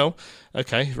the hotel.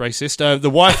 Okay, racist. The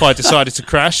Wi-Fi decided to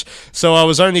crash, so I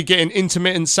was only getting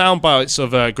intermittent sound bites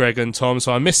of Greg and Tom,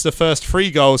 so I missed the first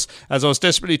 3 goals as I was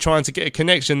desperately trying to get a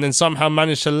connection, then somehow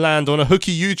managed to land on a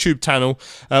hooky YouTube channel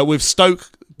with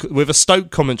a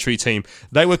Stoke commentary team.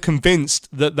 They were convinced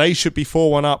that they should be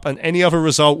 4-1 up, and any other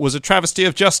result was a travesty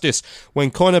of justice.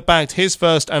 When Connor bagged his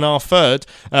first and our third,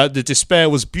 the despair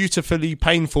was beautifully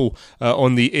painful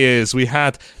on the ears. We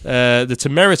had the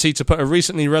temerity to put a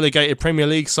recently relegated Premier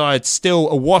League side still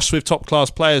awash with top-class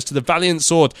players to the valiant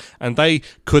sword, and they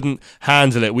couldn't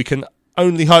handle it. We can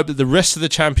only hope that the rest of the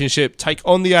Championship take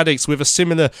on the Addicts with a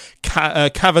similar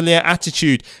cavalier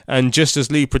attitude, and just as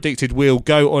Lee predicted, we'll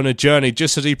go on a journey.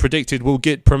 Just as he predicted, we'll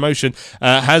get promotion.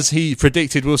 As he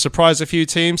predicted, we'll surprise a few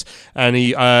teams, and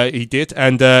he did,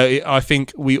 and I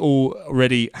think we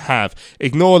already have.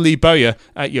 Ignore Lee Bowyer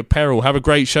at your peril. Have a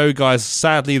great show, guys.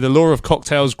 Sadly, the law of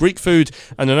cocktails, Greek food,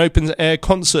 and an open-air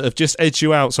concert have just edged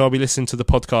you out, so I'll be listening to the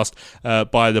podcast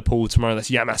by the pool tomorrow.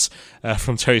 That's Yamas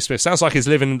from Terry Smith. Sounds like he's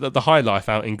living the high life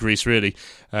out in Greece, really.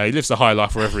 He lives the high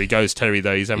life wherever he goes, Terry,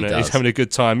 though. He's having a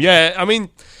good time. Yeah, I mean,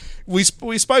 we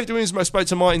spoke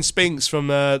to Martin Spinks from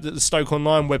the Stoke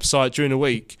Online website during the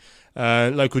week,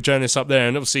 local journalist up there,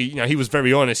 and obviously, he was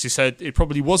very honest. He said it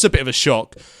probably was a bit of a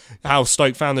shock how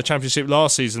Stoke found the Championship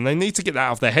last season. They need to get that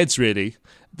out of their heads, really,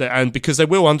 and because they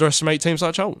will underestimate teams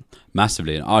like Charlton.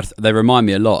 Massively. And they remind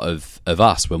me a lot of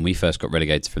us when we first got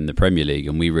relegated from the Premier League,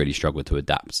 and we really struggled to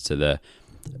adapt to the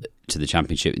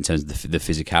Championship in terms of the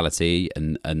physicality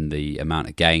and the amount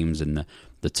of games and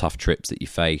the tough trips that you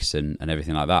face and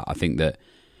everything like that. I think that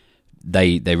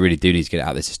they really do need to get it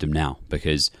out of the system now,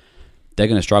 because they're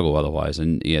going to struggle otherwise.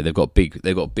 And they've got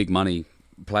big money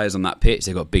players on that pitch.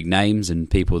 They've got big names and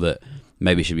people that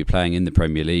maybe should be playing in the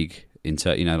Premier League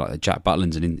like Jack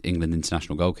Butland's an England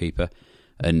international goalkeeper,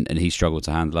 and he struggled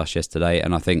to handle us yesterday.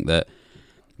 And I think that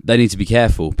they need to be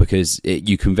careful because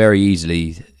you can very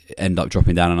easily end up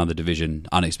dropping down another division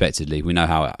unexpectedly. We know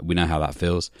how that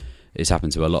feels. It's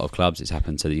happened to a lot of clubs. It's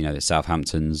happened to the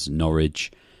Southamptons,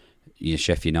 Norwich,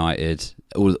 Sheffield United,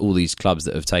 all these clubs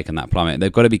that have taken that plummet.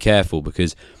 They've got to be careful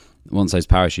because once those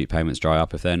parachute payments dry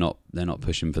up, if they're not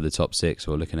pushing for the top six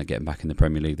or looking at getting back in the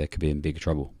Premier League, they could be in big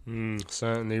trouble.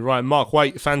 Certainly. Right, Mark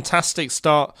Waite, fantastic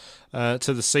start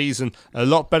to the season. A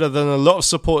lot better than a lot of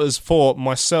supporters thought,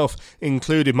 myself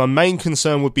included. My main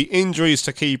concern would be injuries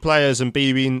to key players and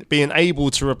being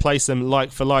able to replace them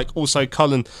like for like. Also,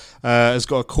 Cullen has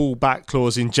got a call-back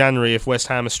clause in January if West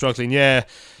Ham are struggling. Yeah,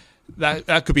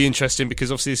 that could be interesting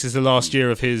because obviously this is the last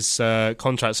year of his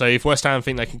contract. So if West Ham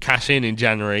think they can cash in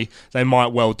January, they might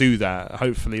well do that.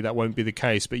 Hopefully that won't be the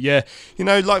case. But yeah,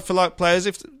 like for like players,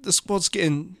 if the squad's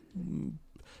getting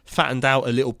fattened out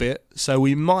a little bit, so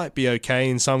we might be okay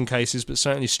in some cases, but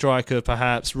certainly striker,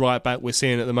 perhaps right back. We're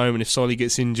seeing at the moment if Solly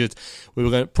gets injured, we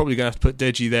were probably going to have to put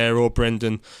Deji there or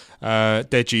Brendan.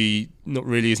 Deji not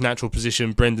really his natural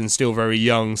position. Brendan's still very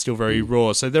young, still very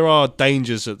raw. So there are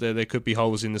dangers that there could be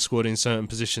holes in the squad in certain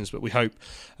positions, but we hope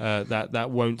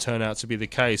that won't turn out to be the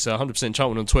case. 100%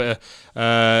 Charlton on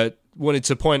Twitter wanted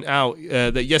to point out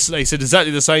that yesterday he said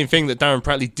exactly the same thing, that Darren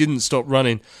Pratley didn't stop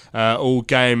running all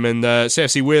game. And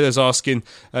CFC Wheeler's asking,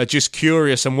 just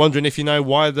curious and wondering if you know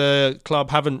why the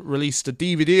club haven't released a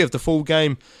DVD of the full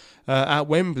game at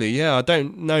Wembley. Yeah, I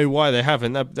don't know why they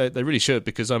haven't. They really should,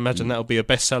 because I imagine that'll be a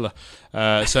bestseller.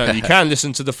 Certainly, you can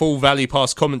listen to the full Valley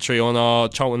Pass commentary on our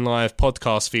Charlton Live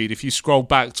podcast feed. If you scroll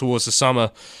back towards the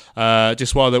summer,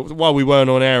 just while we weren't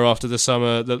on air after the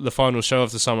summer, the final show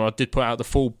of the summer, I did put out the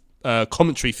full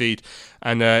commentary feed,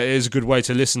 and it is a good way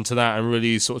to listen to that and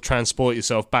really sort of transport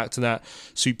yourself back to that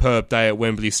superb day at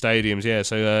Wembley Stadiums. Yeah,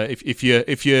 so if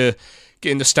you're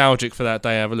getting nostalgic for that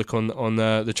day, have a look on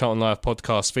the Charlton Live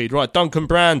podcast feed. Right, Duncan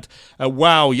Brand,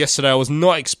 wow, yesterday I was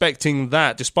not expecting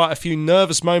that. Despite a few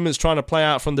nervous moments trying to play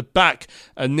out from the back,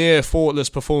 a near faultless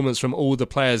performance from all the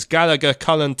players. Gallagher,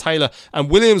 Cullen, Taylor and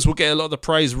Williams will get a lot of the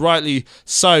praise, rightly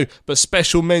so, but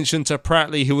special mention to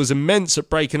Pratley, who was immense at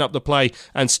breaking up the play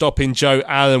and stopping Joe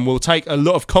Allen. Will take a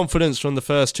lot of confidence from the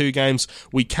first two games.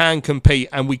 We can compete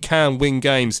and we can win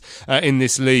games in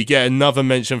this league. Yeah, another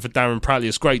mention for Darren Pratley.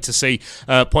 It's great to see,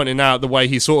 pointing out the way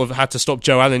he sort of had to stop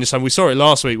Joe Allen this time. We saw it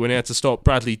last week when he had to stop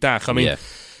Bradley Dack. I mean,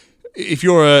 if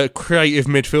you're a creative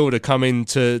midfielder coming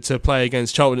to play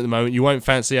against Charlton at the moment, you won't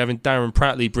fancy having Darren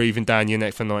Pratley breathing down your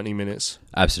neck for 90 minutes.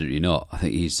 Absolutely not. I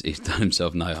think he's done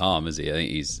himself no harm, has he? I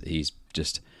think he's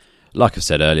just, like I've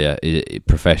said earlier,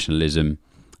 professionalism,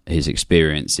 his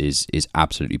experience is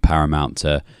absolutely paramount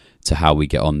to how we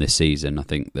get on this season. I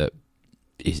think that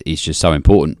he's just so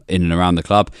important in and around the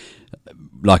club.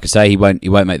 Like I say, he won't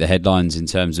make the headlines in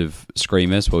terms of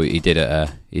screamers. Well, he did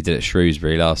at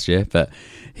Shrewsbury last year, but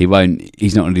he's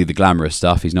not going to do the glamorous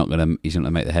stuff. He's not going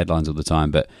to make the headlines all the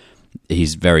time, but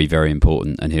he's very, very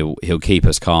important, and he'll keep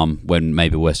us calm when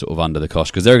maybe we're sort of under the cosh,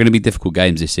 because there are going to be difficult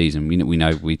games this season. We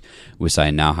know we're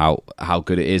saying now how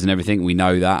good it is and everything. We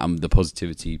know that, and the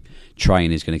positivity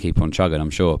train is going to keep on chugging, I'm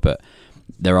sure, but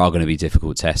there are going to be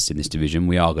difficult tests in this division.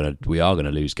 We are going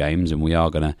to lose games, and we are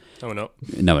going to. No, we're not.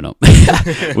 No, we're not.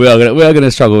 we are going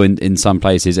to struggle in some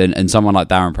places, and someone like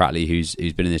Darren Pratley, who's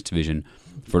been in this division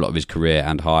for a lot of his career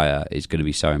and higher, is going to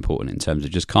be so important in terms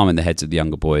of just calming the heads of the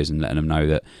younger boys and letting them know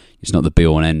that it's not the be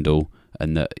all and end all,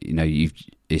 and that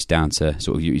it's down to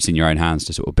sort of it's in your own hands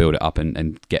to sort of build it up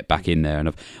and get back in there. And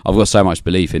I've got so much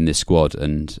belief in this squad,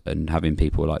 and having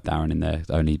people like Darren in there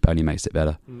only makes it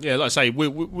better. Yeah, like I say, we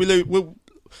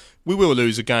will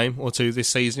lose a game or two this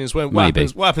season. Is what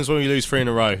happens when we lose 3 in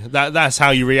a row. That's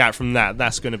how you react from that.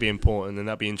 That's going to be important, and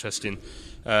that'll be interesting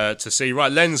to see.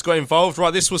 Right, Len's got involved.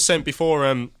 Right, this was sent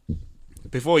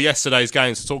before yesterday's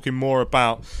game, so talking more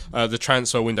about the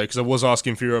transfer window, because I was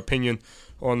asking for your opinion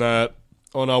on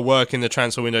our work in the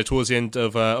transfer window towards the end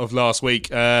of last week.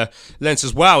 Len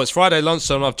says, wow, it's Friday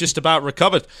lunchtime. I've just about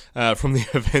recovered from the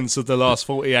events of the last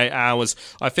 48 hours.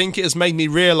 I think it has made me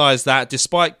realise that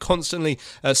despite constantly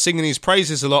singing his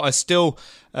praises a lot, I still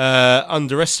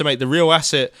underestimate the real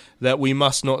asset that we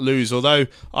must not lose. Although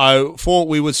I thought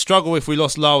we would struggle if we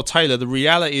lost Lyle Taylor, the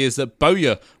reality is that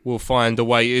Bowyer will find a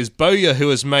way. It is Bowyer who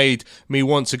has made me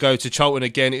want to go to Charlton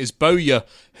again. It is Bowyer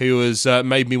who has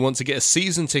made me want to get a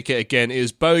season ticket again. It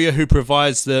is Bowyer who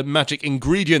provides the magic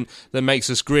ingredient that makes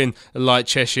us grin like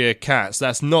Cheshire Cats.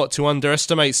 That's not to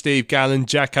underestimate Steve Gallen,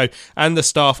 Jacko and the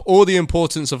staff, or the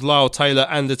importance of Lyle Taylor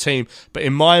and the team. But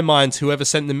in my mind, whoever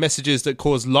sent the messages that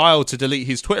caused Lyle to delete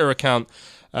his Twitter account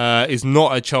is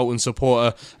not a Charlton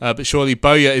supporter, but surely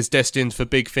Bowyer is destined for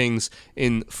big things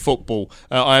in football.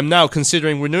 I am now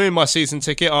considering renewing my season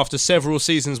ticket after several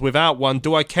seasons without one.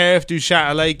 Do I care if Du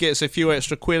Châtelet gets a few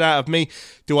extra quid out of me?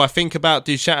 Do I think about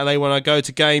Du Châtelet when I go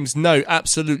to games? No,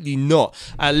 absolutely not.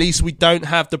 At least we don't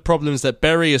have the problems that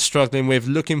Bury is struggling with.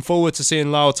 Looking forward to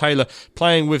seeing Lyle Taylor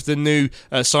playing with the new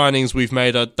signings we've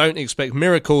made. I don't expect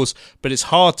miracles, but it's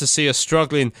hard to see us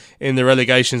struggling in the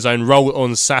relegation zone. Roll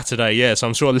on Saturday. Yes,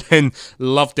 I'm sure Len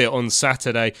loved it on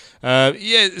Saturday.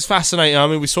 It's fascinating. I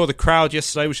mean, we saw the crowd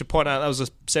yesterday. We should point out that was a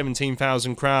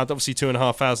 17,000 crowd. Obviously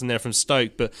 2,500 there from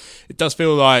Stoke, but it does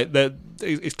feel like that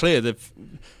it's clear that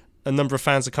a number of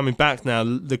fans are coming back now.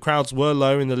 The crowds were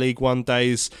low in the League One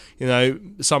days. You know,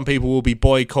 some people will be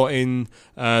boycotting.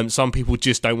 Some people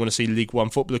just don't want to see League One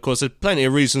football. Of course, there's plenty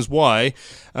of reasons why.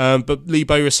 But Lee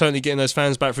Bowyer is certainly getting those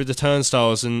fans back through the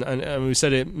turnstiles. And we've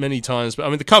said it many times. But I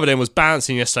mean, the covered end was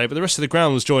bouncing yesterday, but the rest of the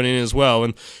ground was joining in as well.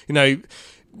 And, you know,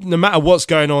 no matter what's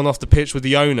going on off the pitch with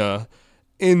the owner,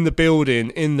 in the building,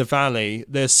 in the valley,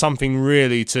 there's something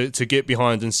really to get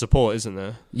behind and support, isn't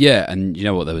there? Yeah, and you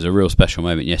know what? There was a real special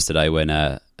moment yesterday when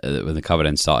the covered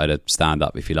end started to stand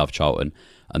up, if you love Charlton,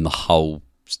 and the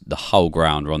whole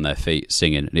ground were on their feet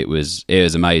singing. And it was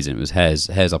amazing. It was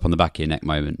hairs up on the back of your neck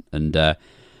moment. And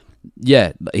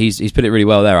he's put it really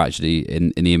well there actually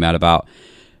in the email about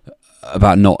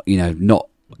not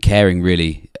caring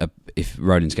really if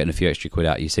Roland's getting a few extra quid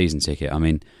out of your season ticket. I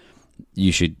mean,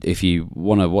 you should, if you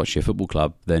want to watch your football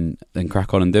club, then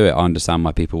crack on and do it. I understand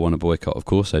why people want to boycott, of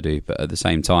course I do, but at the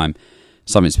same time,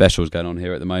 something special is going on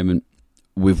here at the moment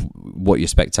with what you're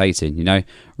spectating. You know,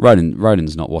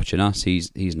 Roland's not watching us.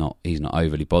 He's not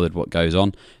overly bothered what goes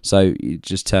on. So you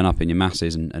just turn up in your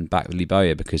masses and back Lee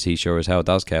Bowyer, because he sure as hell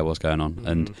does care what's going on.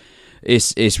 And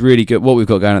it's really good what we've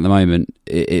got going at the moment.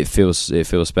 It feels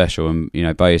special. And you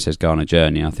know, Bowyer says go on a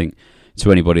journey. I think, to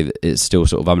anybody that is still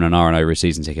sort of umming and ahhing over a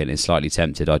season ticket and is slightly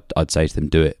tempted, I'd say to them,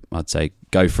 do it. I'd say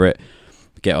go for it,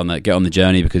 get on the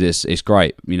journey, because it's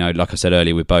great. You know, like I said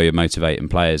earlier, with Bowyer motivating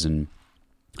players and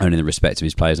owning the respect of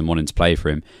his players and wanting to play for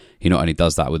him, he not only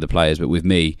does that with the players, but with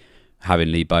me having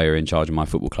Lee Bowyer in charge of my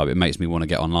football club, it makes me want to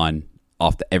get online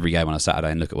after every game on a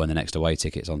Saturday and look at when the next away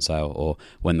ticket's on sale or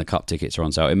when the cup tickets are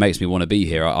on sale. It makes me want to be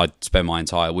here. I'd spend my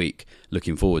entire week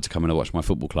looking forward to coming to watch my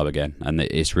football club again, and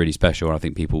it's really special. And I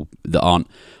think people that aren't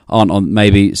on,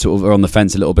 maybe sort of are on the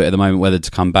fence a little bit at the moment whether to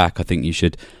come back, I think you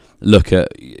should look at,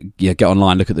 get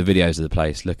online, look at the videos of the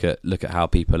place, look at how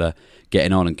people are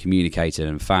getting on and communicating,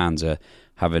 and fans are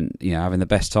having the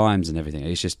best times and everything.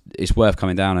 It's worth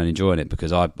coming down and enjoying it,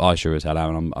 because I sure as hell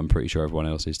am, and I'm pretty sure everyone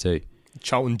else is too.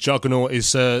 Charlton Juggernaut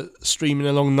is streaming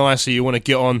along nicely. You want to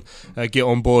get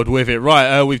on board with it.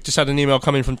 Right, we've just had an email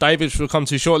coming from David, which we'll come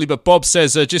to shortly, but Bob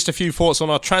says, just a few thoughts on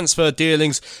our transfer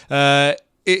dealings.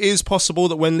 It is possible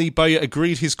that when Lee Bowyer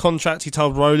agreed his contract, he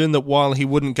told Roland that while he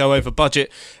wouldn't go over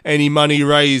budget, any money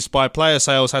raised by player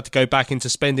sales had to go back into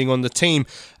spending on the team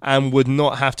and would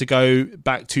not have to go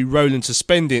back to Roland to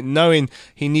spend it. Knowing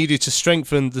he needed to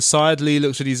strengthen the side, Lee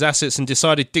looked at his assets and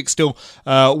decided Dijksteel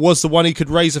was the one he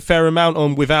could raise a fair amount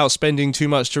on without spending too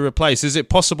much to replace. Is it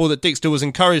possible that Dijksteel was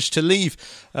encouraged to leave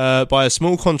by a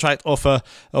small contract offer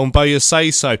on Bowyer's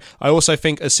say-so? I also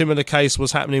think a similar case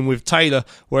was happening with Taylor,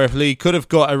 where if Lee could have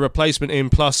got a replacement in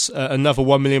plus another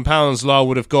 £1 million, Lyle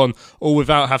would have gone, all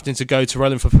without having to go to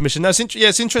Roland for permission. It's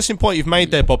an interesting point you've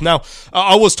made there, Bob. Now,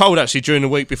 I was told actually during the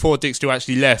week before Dijksteel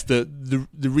actually left that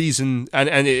the reason, and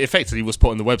it effectively was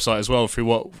put on the website as well through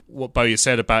what Bowyer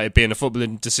said about it being a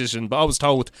footballing decision, but I was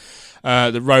told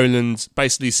that Roland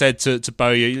basically said to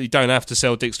Bowyer, you don't have to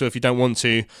sell Dijksteel if you don't want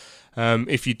to.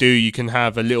 If you do, you can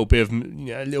have a little bit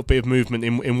of movement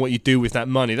in what you do with that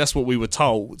money. That's what we were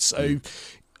told. So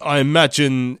I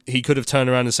imagine he could have turned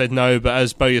around and said no, but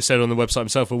as Bowyer said on the website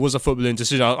himself, it was a footballing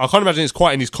decision. I can't imagine it's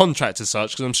quite in his contract as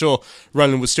such, because I'm sure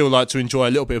Roland would still like to enjoy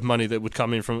a little bit of money that would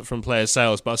come in from player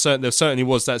sales, but there certainly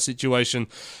was that situation.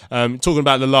 Talking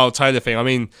about the Lyle Taylor thing, I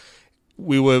mean,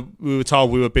 we were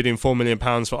told we were bidding £4 million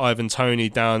for Ivan Toney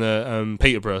down at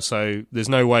Peterborough, so there's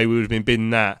no way we would have been bidding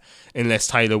that unless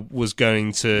Taylor is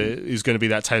going to be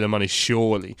that Taylor money,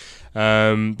 surely.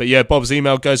 But yeah, Bob's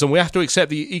email goes on. We have to accept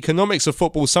the economics of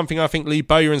football, something I think Lee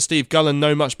Bowyer and Steve Gullen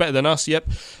know much better than us,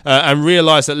 and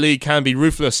realise that Lee can be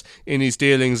ruthless in his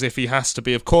dealings if he has to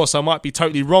be. Of course, I might be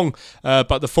totally wrong,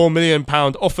 but the £4 million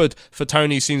offered for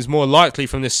Toney seems more likely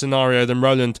from this scenario than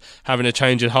Roland having a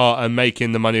change of heart and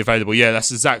making the money available. Yeah, Yeah,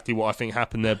 that's exactly what I think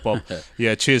happened there, Bob.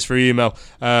 Yeah, cheers for your email.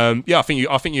 Yeah, I think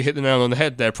you hit the nail on the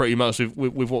head there pretty much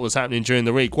with what was happening during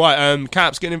the week. Right,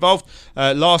 Caps getting involved.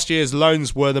 Last year's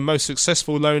loans were the most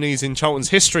successful loanees in Charlton's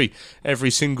history.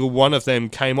 Every single one of them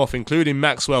came off, including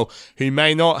Maxwell, who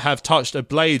may not have touched a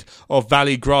blade of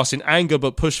Valley grass in anger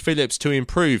but pushed Phillips to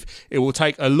improve. It will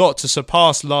take a lot to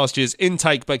surpass last year's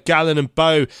intake, but Gallen and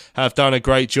Bow have done a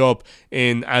great job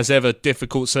in, as ever,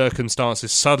 difficult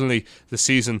circumstances. Suddenly the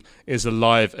season is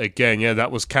alive again. Yeah,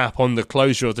 that was Cap on the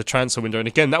closure of the transfer window, and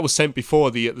again that was sent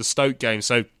before the Stoke game,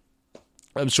 so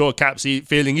I'm sure Cap's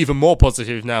feeling even more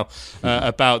positive now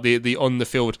about the on the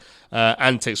field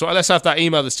antics. Right, let's have that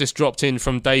email that's just dropped in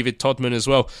from David Todman as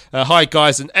well. Hi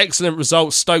guys, an excellent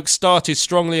result. Stoke started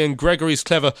strongly and Gregory's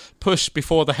clever push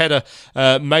before the header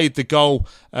made the goal,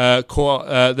 caught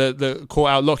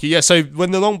out Lockie. Yeah, so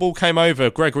when the long ball came over,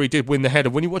 Gregory did win the header.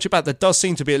 When you watch it back, there does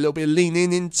seem to be a little bit of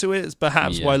leaning into it. It's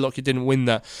perhaps why Lockie didn't win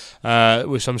that,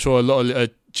 which I'm sure a lot of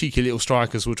cheeky little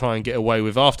strikers will try and get away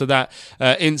with. After that,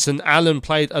 Ince and Allen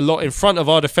played a lot in front of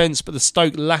our defence, but the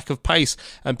Stoke lack of pace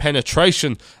and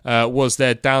penetration was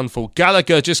their downfall.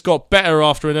 Gallagher just got better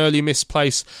after an early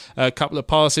misplace, a couple of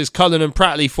passes. Cullen and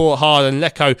Pratley fought hard, and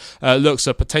Lecco looks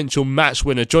a potential match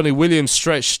winner. Johnny Williams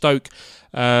stretched Stoke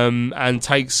and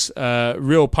takes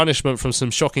real punishment from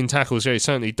some shocking tackles. Yeah, he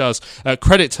certainly does.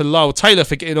 Credit to Lyle Taylor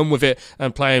for getting on with it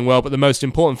and playing well, but the most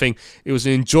important thing, it was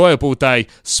an enjoyable day.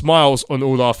 Smiles on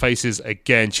all our faces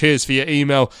again. Cheers for your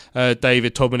email,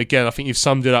 David Todman. Again, I think you've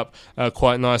summed it up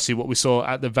quite nicely, what we saw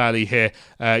at the Valley here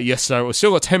yesterday. We've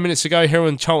still got 10 minutes to go here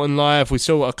on Charlton Live. We've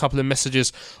still got a couple of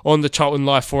messages on the Charlton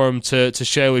Live forum to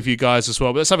share with you guys as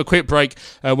well. But let's have a quick break.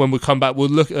 When we come back, we'll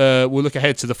look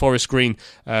ahead to the Forest Green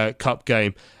Cup game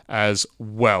as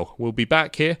well. We'll be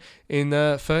back here in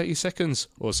 30 seconds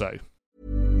or so.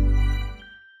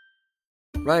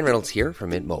 Ryan Reynolds here from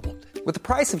Mint Mobile. With the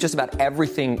price of just about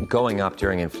everything going up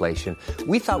during inflation,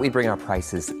 we thought we'd bring our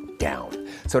prices down.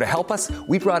 So to help us,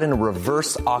 we brought in a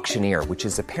reverse auctioneer, which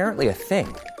is apparently a thing.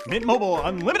 Mint Mobile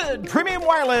Unlimited Premium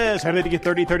Wireless. How to get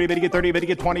 30, 30, bit to get 30, bit to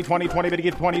get 20, 20, 20, bit to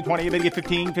get 20, 20, bit to get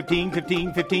 15, 15,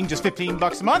 15, 15, just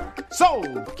 $15 a month?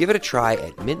 Sold! Give it a try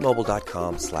at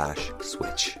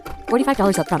mintmobile.com/switch.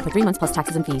 $45 up front for 3 months plus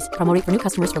taxes and fees. Promo rate for new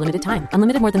customers for limited time.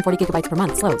 Unlimited more than 40 gigabytes per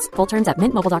month. Slows full terms at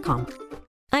mintmobile.com.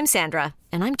 I'm Sandra,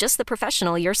 and I'm just the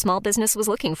professional your small business was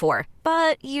looking for.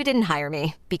 But you didn't hire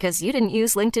me because you didn't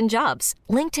use LinkedIn Jobs.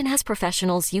 LinkedIn has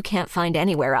professionals you can't find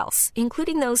anywhere else,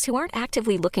 including those who aren't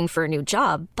actively looking for a new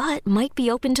job, but might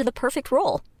be open to the perfect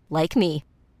role, like me.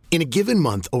 In a given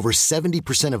month, over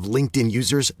 70% of LinkedIn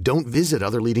users don't visit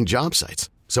other leading job sites.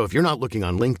 So if you're not looking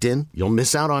on LinkedIn, you'll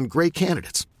miss out on great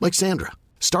candidates like Sandra.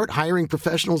 Start hiring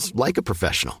professionals like a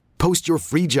professional. Post your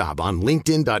free job on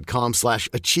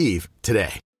linkedin.com/achieve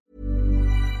today.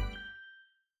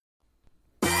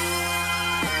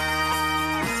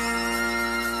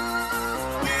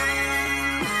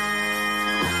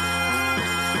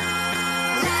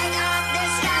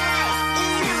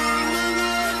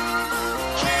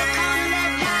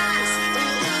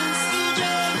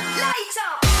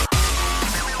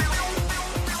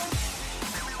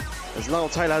 As Lyle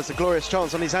Taylor has a glorious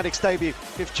chance on his Addicks debut.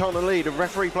 Gives Charlton a lead. A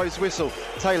referee blows whistle.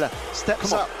 Taylor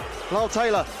steps up. Lyle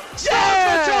Taylor.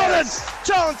 Yes!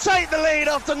 Charlton take the lead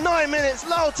after 9 minutes.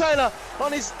 Lyle Taylor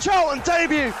on his Charlton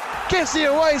debut gives the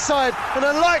away side an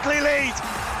unlikely lead.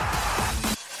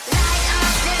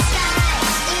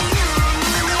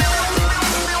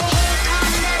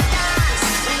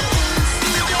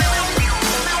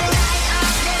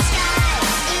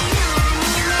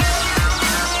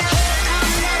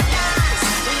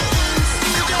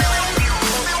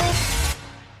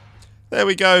 There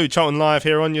we go, Charlton Live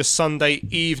here on your Sunday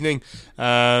evening,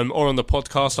 or on the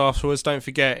podcast afterwards. Don't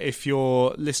forget, if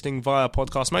you're listening via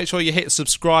podcast, make sure you hit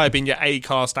subscribe in your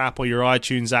Acast app or your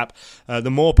iTunes app.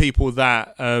 The more people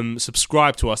that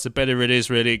subscribe to us, the better it is,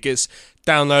 really. It gets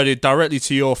downloaded directly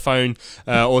to your phone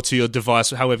or to your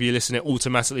device, however you listen it,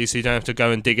 automatically, so you don't have to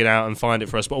go and dig it out and find it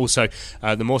for us. But also,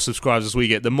 the more subscribers we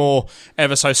get, the more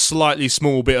ever so slightly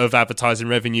small bit of advertising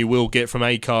revenue we'll get from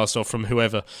Acast or from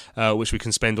whoever, which we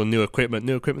can spend on new equipment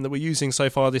that we're using so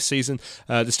far this season.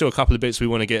 There's still a couple of bits we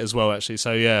want to get as well, actually.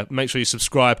 So yeah, make sure you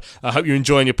subscribe. I hope you're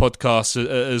enjoying your podcast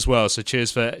as well. So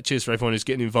cheers for everyone who's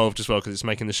getting involved as well, because it's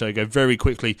making the show go very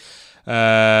quickly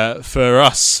for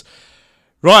us.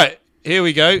 Right. Here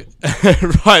we go.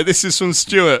 Right, this is from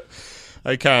Stuart.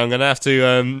 Okay, I'm going to have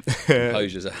to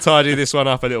tidy this one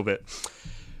up a little bit.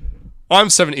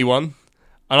 I'm 71,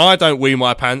 and I don't wee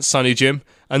my pants, Sonny Jim,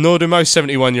 and nor do most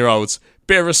 71-year-olds.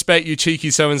 Bit of respect, you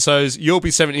cheeky so-and-sos. You'll be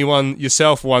 71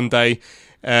 yourself one day.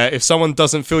 if someone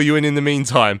doesn't fill you in the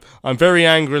meantime. I'm very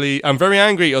angry.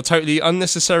 Or totally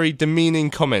unnecessary, demeaning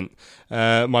comment.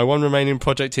 My one remaining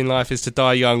project in life is to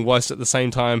die young, whilst at the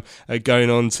same time going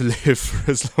on to live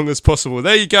for as long as possible.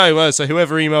 There you go. So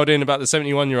whoever emailed in about the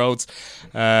 71-year-olds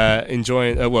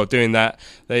doing that,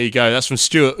 there you go. That's from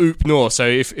Stuart Oop North. So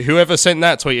if whoever sent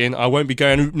that tweet in, I won't be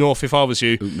going Oop North if I was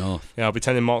you. Oop North. Yeah, I'll be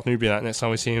telling Mark Newby that next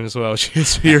time we see him as well.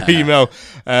 Cheers for your email,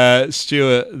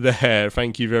 Stuart there.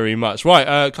 Thank you very much. Right,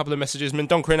 a couple of messages.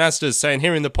 Mendonca and Asdas saying,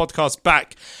 hearing the podcast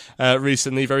back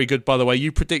recently, very good by the way.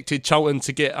 You predicted Charlton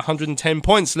to get 110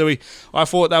 points, Louis. I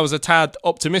thought that was a tad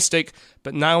optimistic,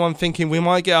 but now I'm thinking we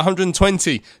might get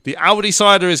 120. The Aldi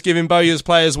cider is giving Bowyer's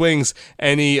players wings.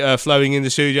 Any flowing in the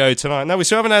studio tonight? No, we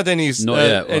still haven't had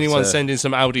anyone sending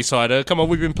some Aldi cider. Come on,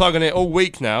 we've been plugging it all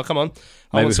week now. Come on.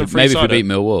 Maybe if we beat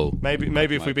Millwall.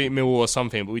 Maybe if we beat Millwall or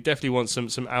something, but we definitely want some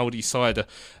Aldi cider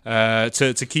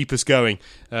to keep us going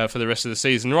for the rest of the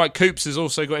season. Right, Coops has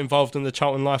also got involved in the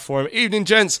Charlton Life Forum. Evening,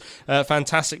 gents.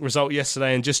 Fantastic result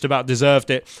yesterday and just about deserved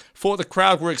it. Thought the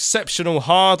crowd were exceptional.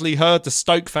 Hardly heard the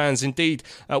Stoke fans. Indeed,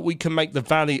 we can make the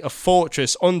Valley a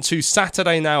fortress. On to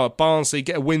Saturday now at Barnsley.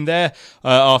 Get a win there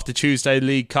after Tuesday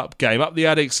League Cup game. Up the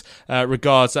Addicts.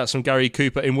 Regards. That's from Gary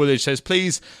Cooper in Woolwich. Says,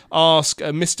 please ask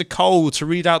Mr. Cole to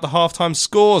read out the halftime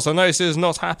scores. I noticed it has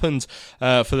not happened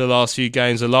for the last few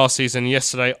games of last season and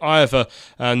yesterday either,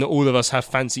 and all of us have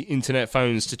fancy internet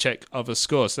phones to check other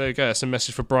scores. So there you go. That's a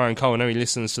message for Brian Cole. I know he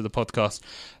listens to the podcast.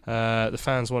 The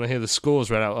fans want to hear the scores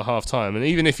read out at half-time, and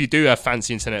even if you do have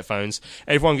fancy internet phones,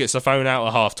 everyone gets the phone out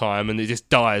at half-time and it just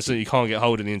dies and you can't get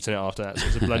hold of the internet after that, so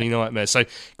it's a bloody nightmare. So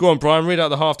go on, Brian, read out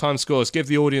the half-time scores, give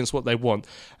the audience what they want.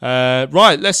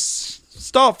 Right, let's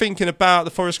start thinking about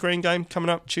the Forest Green game coming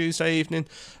up Tuesday evening.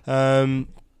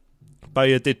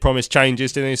 Bowyer did promise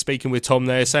changes, didn't he? Speaking with Tom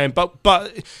there, saying, but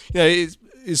you know,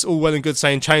 it's all well and good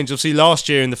saying change. Obviously, last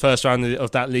year in the first round of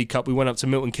that League Cup, we went up to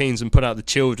Milton Keynes and put out the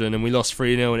children, and we lost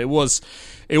 3-0, and it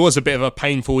was a bit of a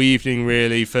painful evening,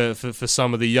 really, for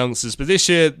some of the youngsters. But this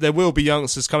year, there will be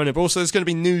youngsters coming in, but also there's going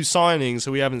to be new signings,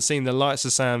 so we haven't seen the likes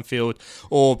of Sam Field,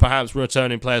 or perhaps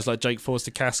returning players like Jake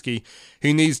Forster-Caskey,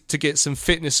 who needs to get some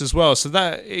fitness as well. So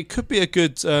that it could be a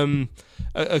good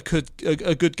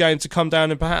game to come down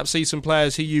and perhaps see some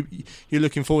players who you're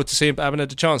looking forward to seeing but haven't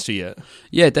had a chance to yet.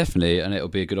 Yeah, definitely, and it'll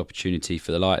be a good opportunity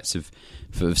for the likes of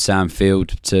Sam Field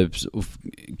to sort of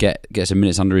get some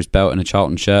minutes under his belt in a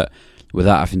Charlton shirt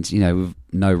without having to, with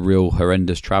no real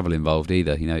horrendous travel involved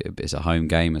either. It's a home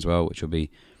game as well, which will be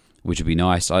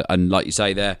nice. And like you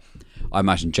say there, I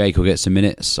imagine Jake will get some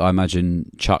minutes. I imagine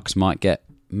Chucks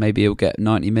he'll get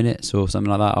 90 minutes or something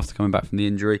like that after coming back from the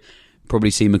injury.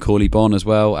 Probably see Macaulay Bonne as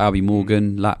well, Albie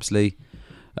Morgan, Lapsley.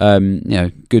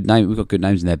 Good name. We've got good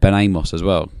names in there. Ben Amos as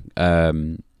well. I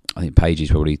think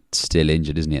Pagey's probably still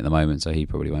injured, isn't he, at the moment? So he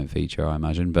probably won't feature, I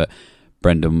imagine. But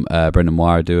Brendan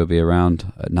Wiredu will be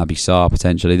around. Naby Sarr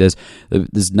potentially. There's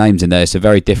names in there. It's a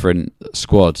very different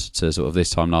squad to sort of this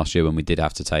time last year when we did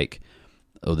have to take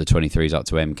all the 23s up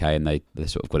to MK and they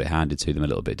sort of got it handed to them a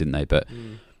little bit, didn't they? But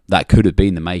that could have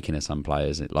been the making of some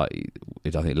players. I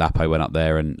think Lapo went up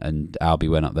there and Albie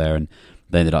went up there and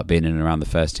they ended up being in and around the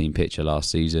first team picture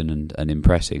last season and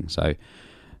impressing. So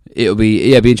it'll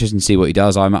be interesting to see what he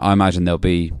does. I imagine there'll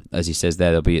be, as he says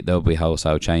there, there'll be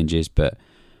wholesale changes, but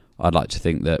I'd like to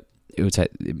think that it'll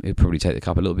probably take the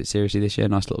cup a little bit seriously this year.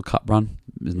 Nice little cup run.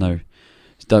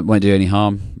 Won't do any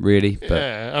harm really. But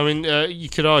yeah, I mean, you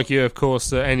could argue, of course,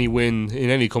 that any win in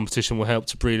any competition will help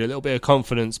to breed a little bit of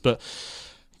confidence, but.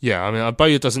 Yeah, I mean,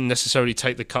 Bowyer doesn't necessarily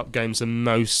take the cup games the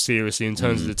most seriously in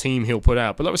terms of the team he'll put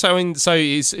out. But like I was saying,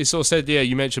 he's sort of said,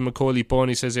 you mentioned Macaulay Bonne.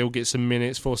 He says he'll get some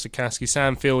minutes. Forster-Caskey,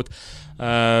 Sam Field.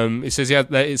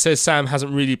 It says Sam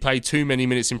hasn't really played too many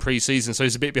minutes in pre-season, so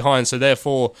he's a bit behind. So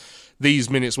therefore, these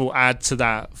minutes will add to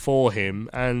that for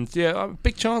him. And yeah, a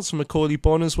big chance for Macaulay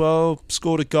Bonne as well.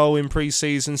 Scored a goal in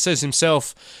pre-season. Says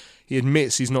himself, he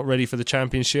admits he's not ready for the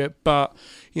Championship, but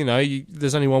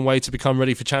there's only one way to become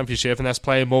ready for Championship, and that's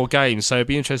playing more games. So it'd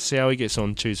be interesting to see how he gets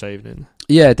on Tuesday evening.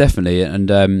 Yeah, definitely. And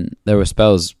there were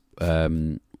spells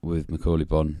with Macaulay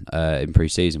Bonne in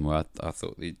pre-season where I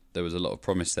thought there was a lot of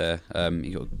promise there.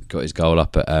 He got his goal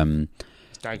up at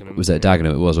Dagenham. Was it at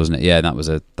Dagenham? It was, wasn't it? Yeah, and that was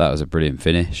a brilliant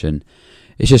finish. And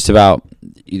it's just about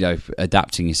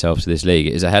adapting yourself to this league.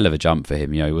 It is a hell of a jump for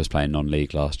him. He was playing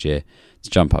non-league last year. To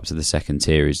jump up to the second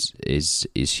tier is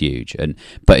huge,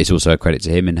 but it's also a credit to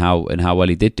him in how well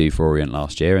he did do for Orient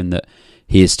last year, and that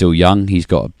he is still young. He's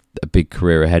got a big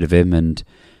career ahead of him, and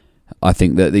I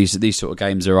think that these sort of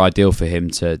games are ideal for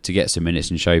him to get some minutes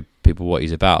and show people what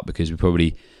he's about. Because we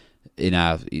probably,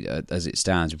 as it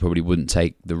stands, we probably wouldn't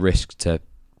take the risk to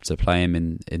to play him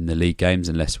in the league games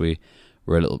unless we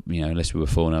were unless we were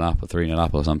 4-0 up or 3-0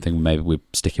 up or something. Maybe we'd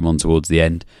stick him on towards the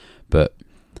end. But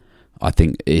I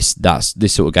think this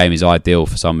sort of game is ideal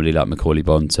for somebody like Macaulay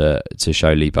Bond to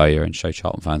show Lee Bowyer and show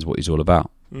Charlton fans what he's all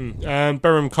about. And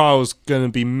Berham Kyle's going to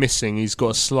be missing. He's got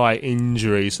a slight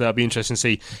injury, so that'll be interesting to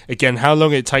see again how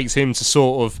long it takes him to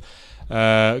sort of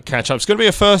catch up. It's going to be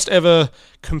a first ever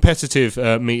competitive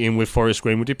meeting with Forest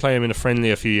Green. We did play him in a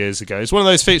friendly a few years ago. It's one of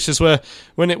those fixtures where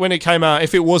when it came out,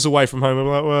 if it was away from home, I'm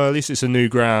like, well, at least it's a new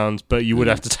ground, but you would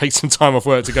have to take some time off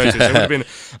work to go to. So it would have been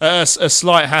a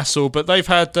slight hassle. But they've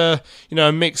had a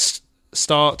mixed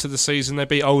start to the season. They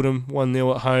beat Oldham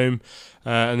 1-0 at home.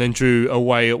 And then drew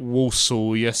away at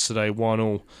Walsall yesterday,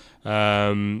 1-1.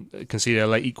 Conceded a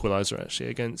late equaliser actually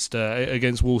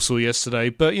against Walsall yesterday.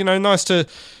 But nice to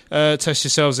test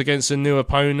yourselves against a new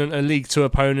opponent, a League 2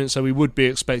 opponent. So we would be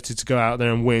expected to go out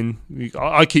there and win.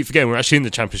 I keep forgetting we're actually in the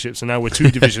Championship, so now we're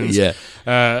 2 divisions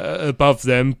above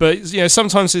them. But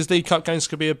sometimes these League Cup games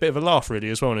could be a bit of a laugh really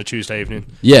as well on a Tuesday evening.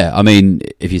 Yeah, I mean,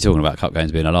 if you're talking about cup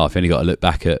games being a laugh, you only got to look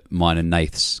back at mine and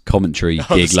Nath's commentary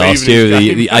gig last year,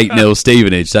 the 8-0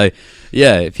 Stevenage. So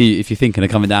yeah, if you're thinking of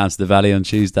coming down to the Valley on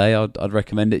Tuesday, I'd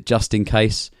recommend it just in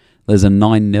case there's a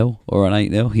 9-0 or an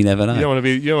 8-0. You never know. You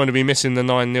don't want to be missing the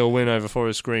 9-0 win over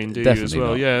Forest Green, do Definitely you as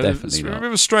well? Not. Yeah, Definitely not. It's a bit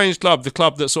of a strange club. The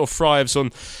club that sort of thrives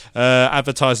on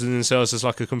advertising themselves as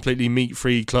like a completely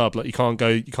meat-free club. Like you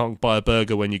can't buy a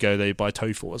burger when you go there. You buy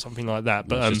tofu or something like that.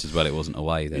 But just as well it wasn't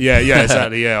away then. Yeah,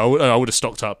 exactly. Yeah, I would have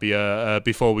stocked up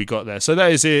before we got there. So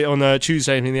that is it on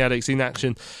Tuesday evening. The Addicts in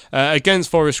action against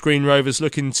Forest Green Rovers,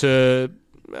 looking to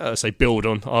build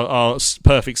on our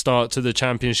perfect start to the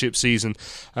Championship season,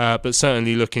 but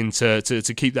certainly looking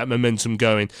to keep that momentum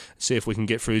going. See if we can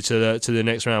get through to the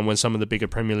next round when some of the bigger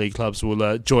Premier League clubs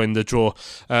will join the draw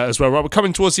as well. Right, we're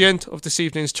coming towards the end of this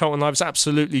evening's Charlton Live. It's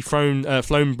absolutely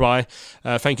flown by.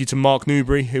 Thank you to Mark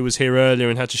Newbury, who was here earlier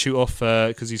and had to shoot off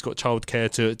because he's got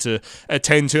childcare to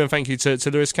attend to, and thank you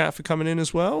to Lewis Catt for coming in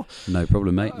as well. No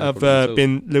problem, mate. I've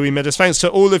been Louis Meadows. Thanks to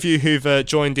all of you who've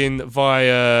joined in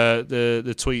via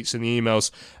the tweets and the emails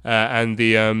and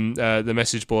the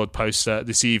message board posts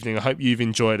this evening. I hope you've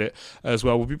enjoyed it as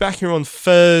well. We'll be back here on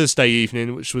Thursday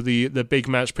evening, which will be the big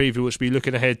match preview, which will be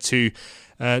looking ahead to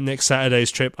next Saturday's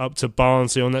trip up to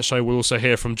Barnsley. On that show we'll also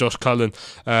hear from Josh Cullen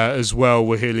as well.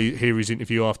 We'll hear his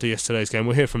interview after yesterday's game.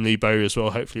 We'll hear from Lee Bowyer as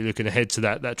well, hopefully looking ahead to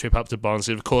that trip up to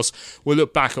Barnsley. Of course, we'll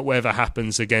look back at whatever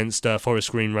happens against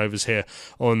Forest Green Rovers here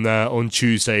on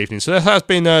Tuesday evening. So that has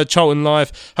been Charlton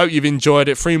Live. Hope you've enjoyed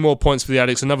it. 3 more points for the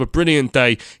Addicts. Another brilliant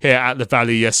day here at the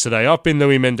Valley yesterday. I've been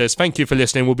Louis Mendes. Thank you for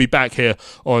listening. We'll be back here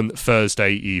on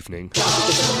Thursday evening.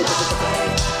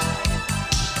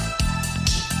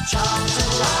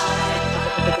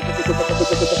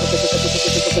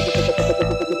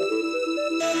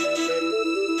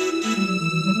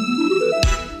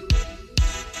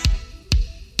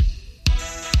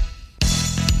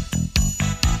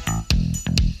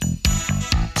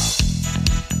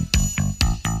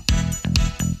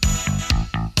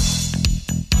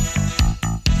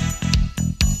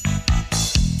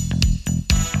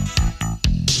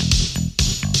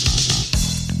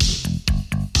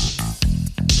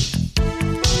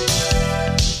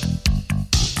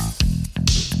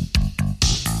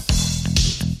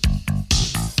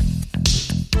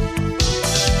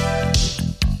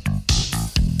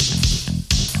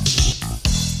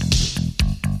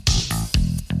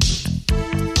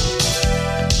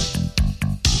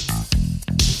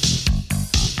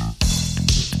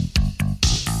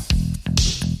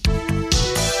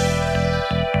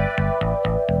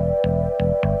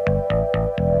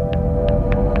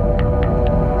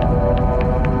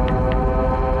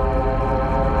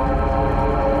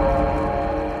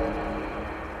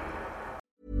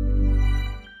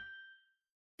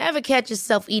 Ever catch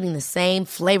yourself eating the same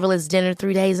flavorless dinner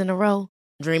 3 days in a row?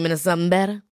 Dreaming of something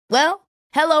better? Well,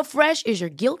 HelloFresh is your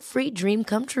guilt-free dream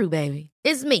come true, baby.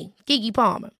 It's me, Keke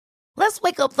Palmer. Let's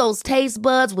wake up those taste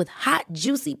buds with hot,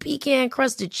 juicy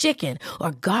pecan-crusted chicken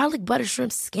or garlic butter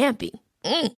shrimp scampi.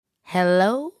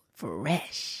 Hello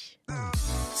Fresh.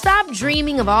 Stop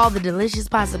dreaming of all the delicious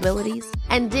possibilities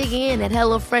and dig in at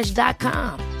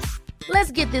HelloFresh.com.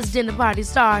 Let's get this dinner party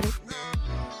started.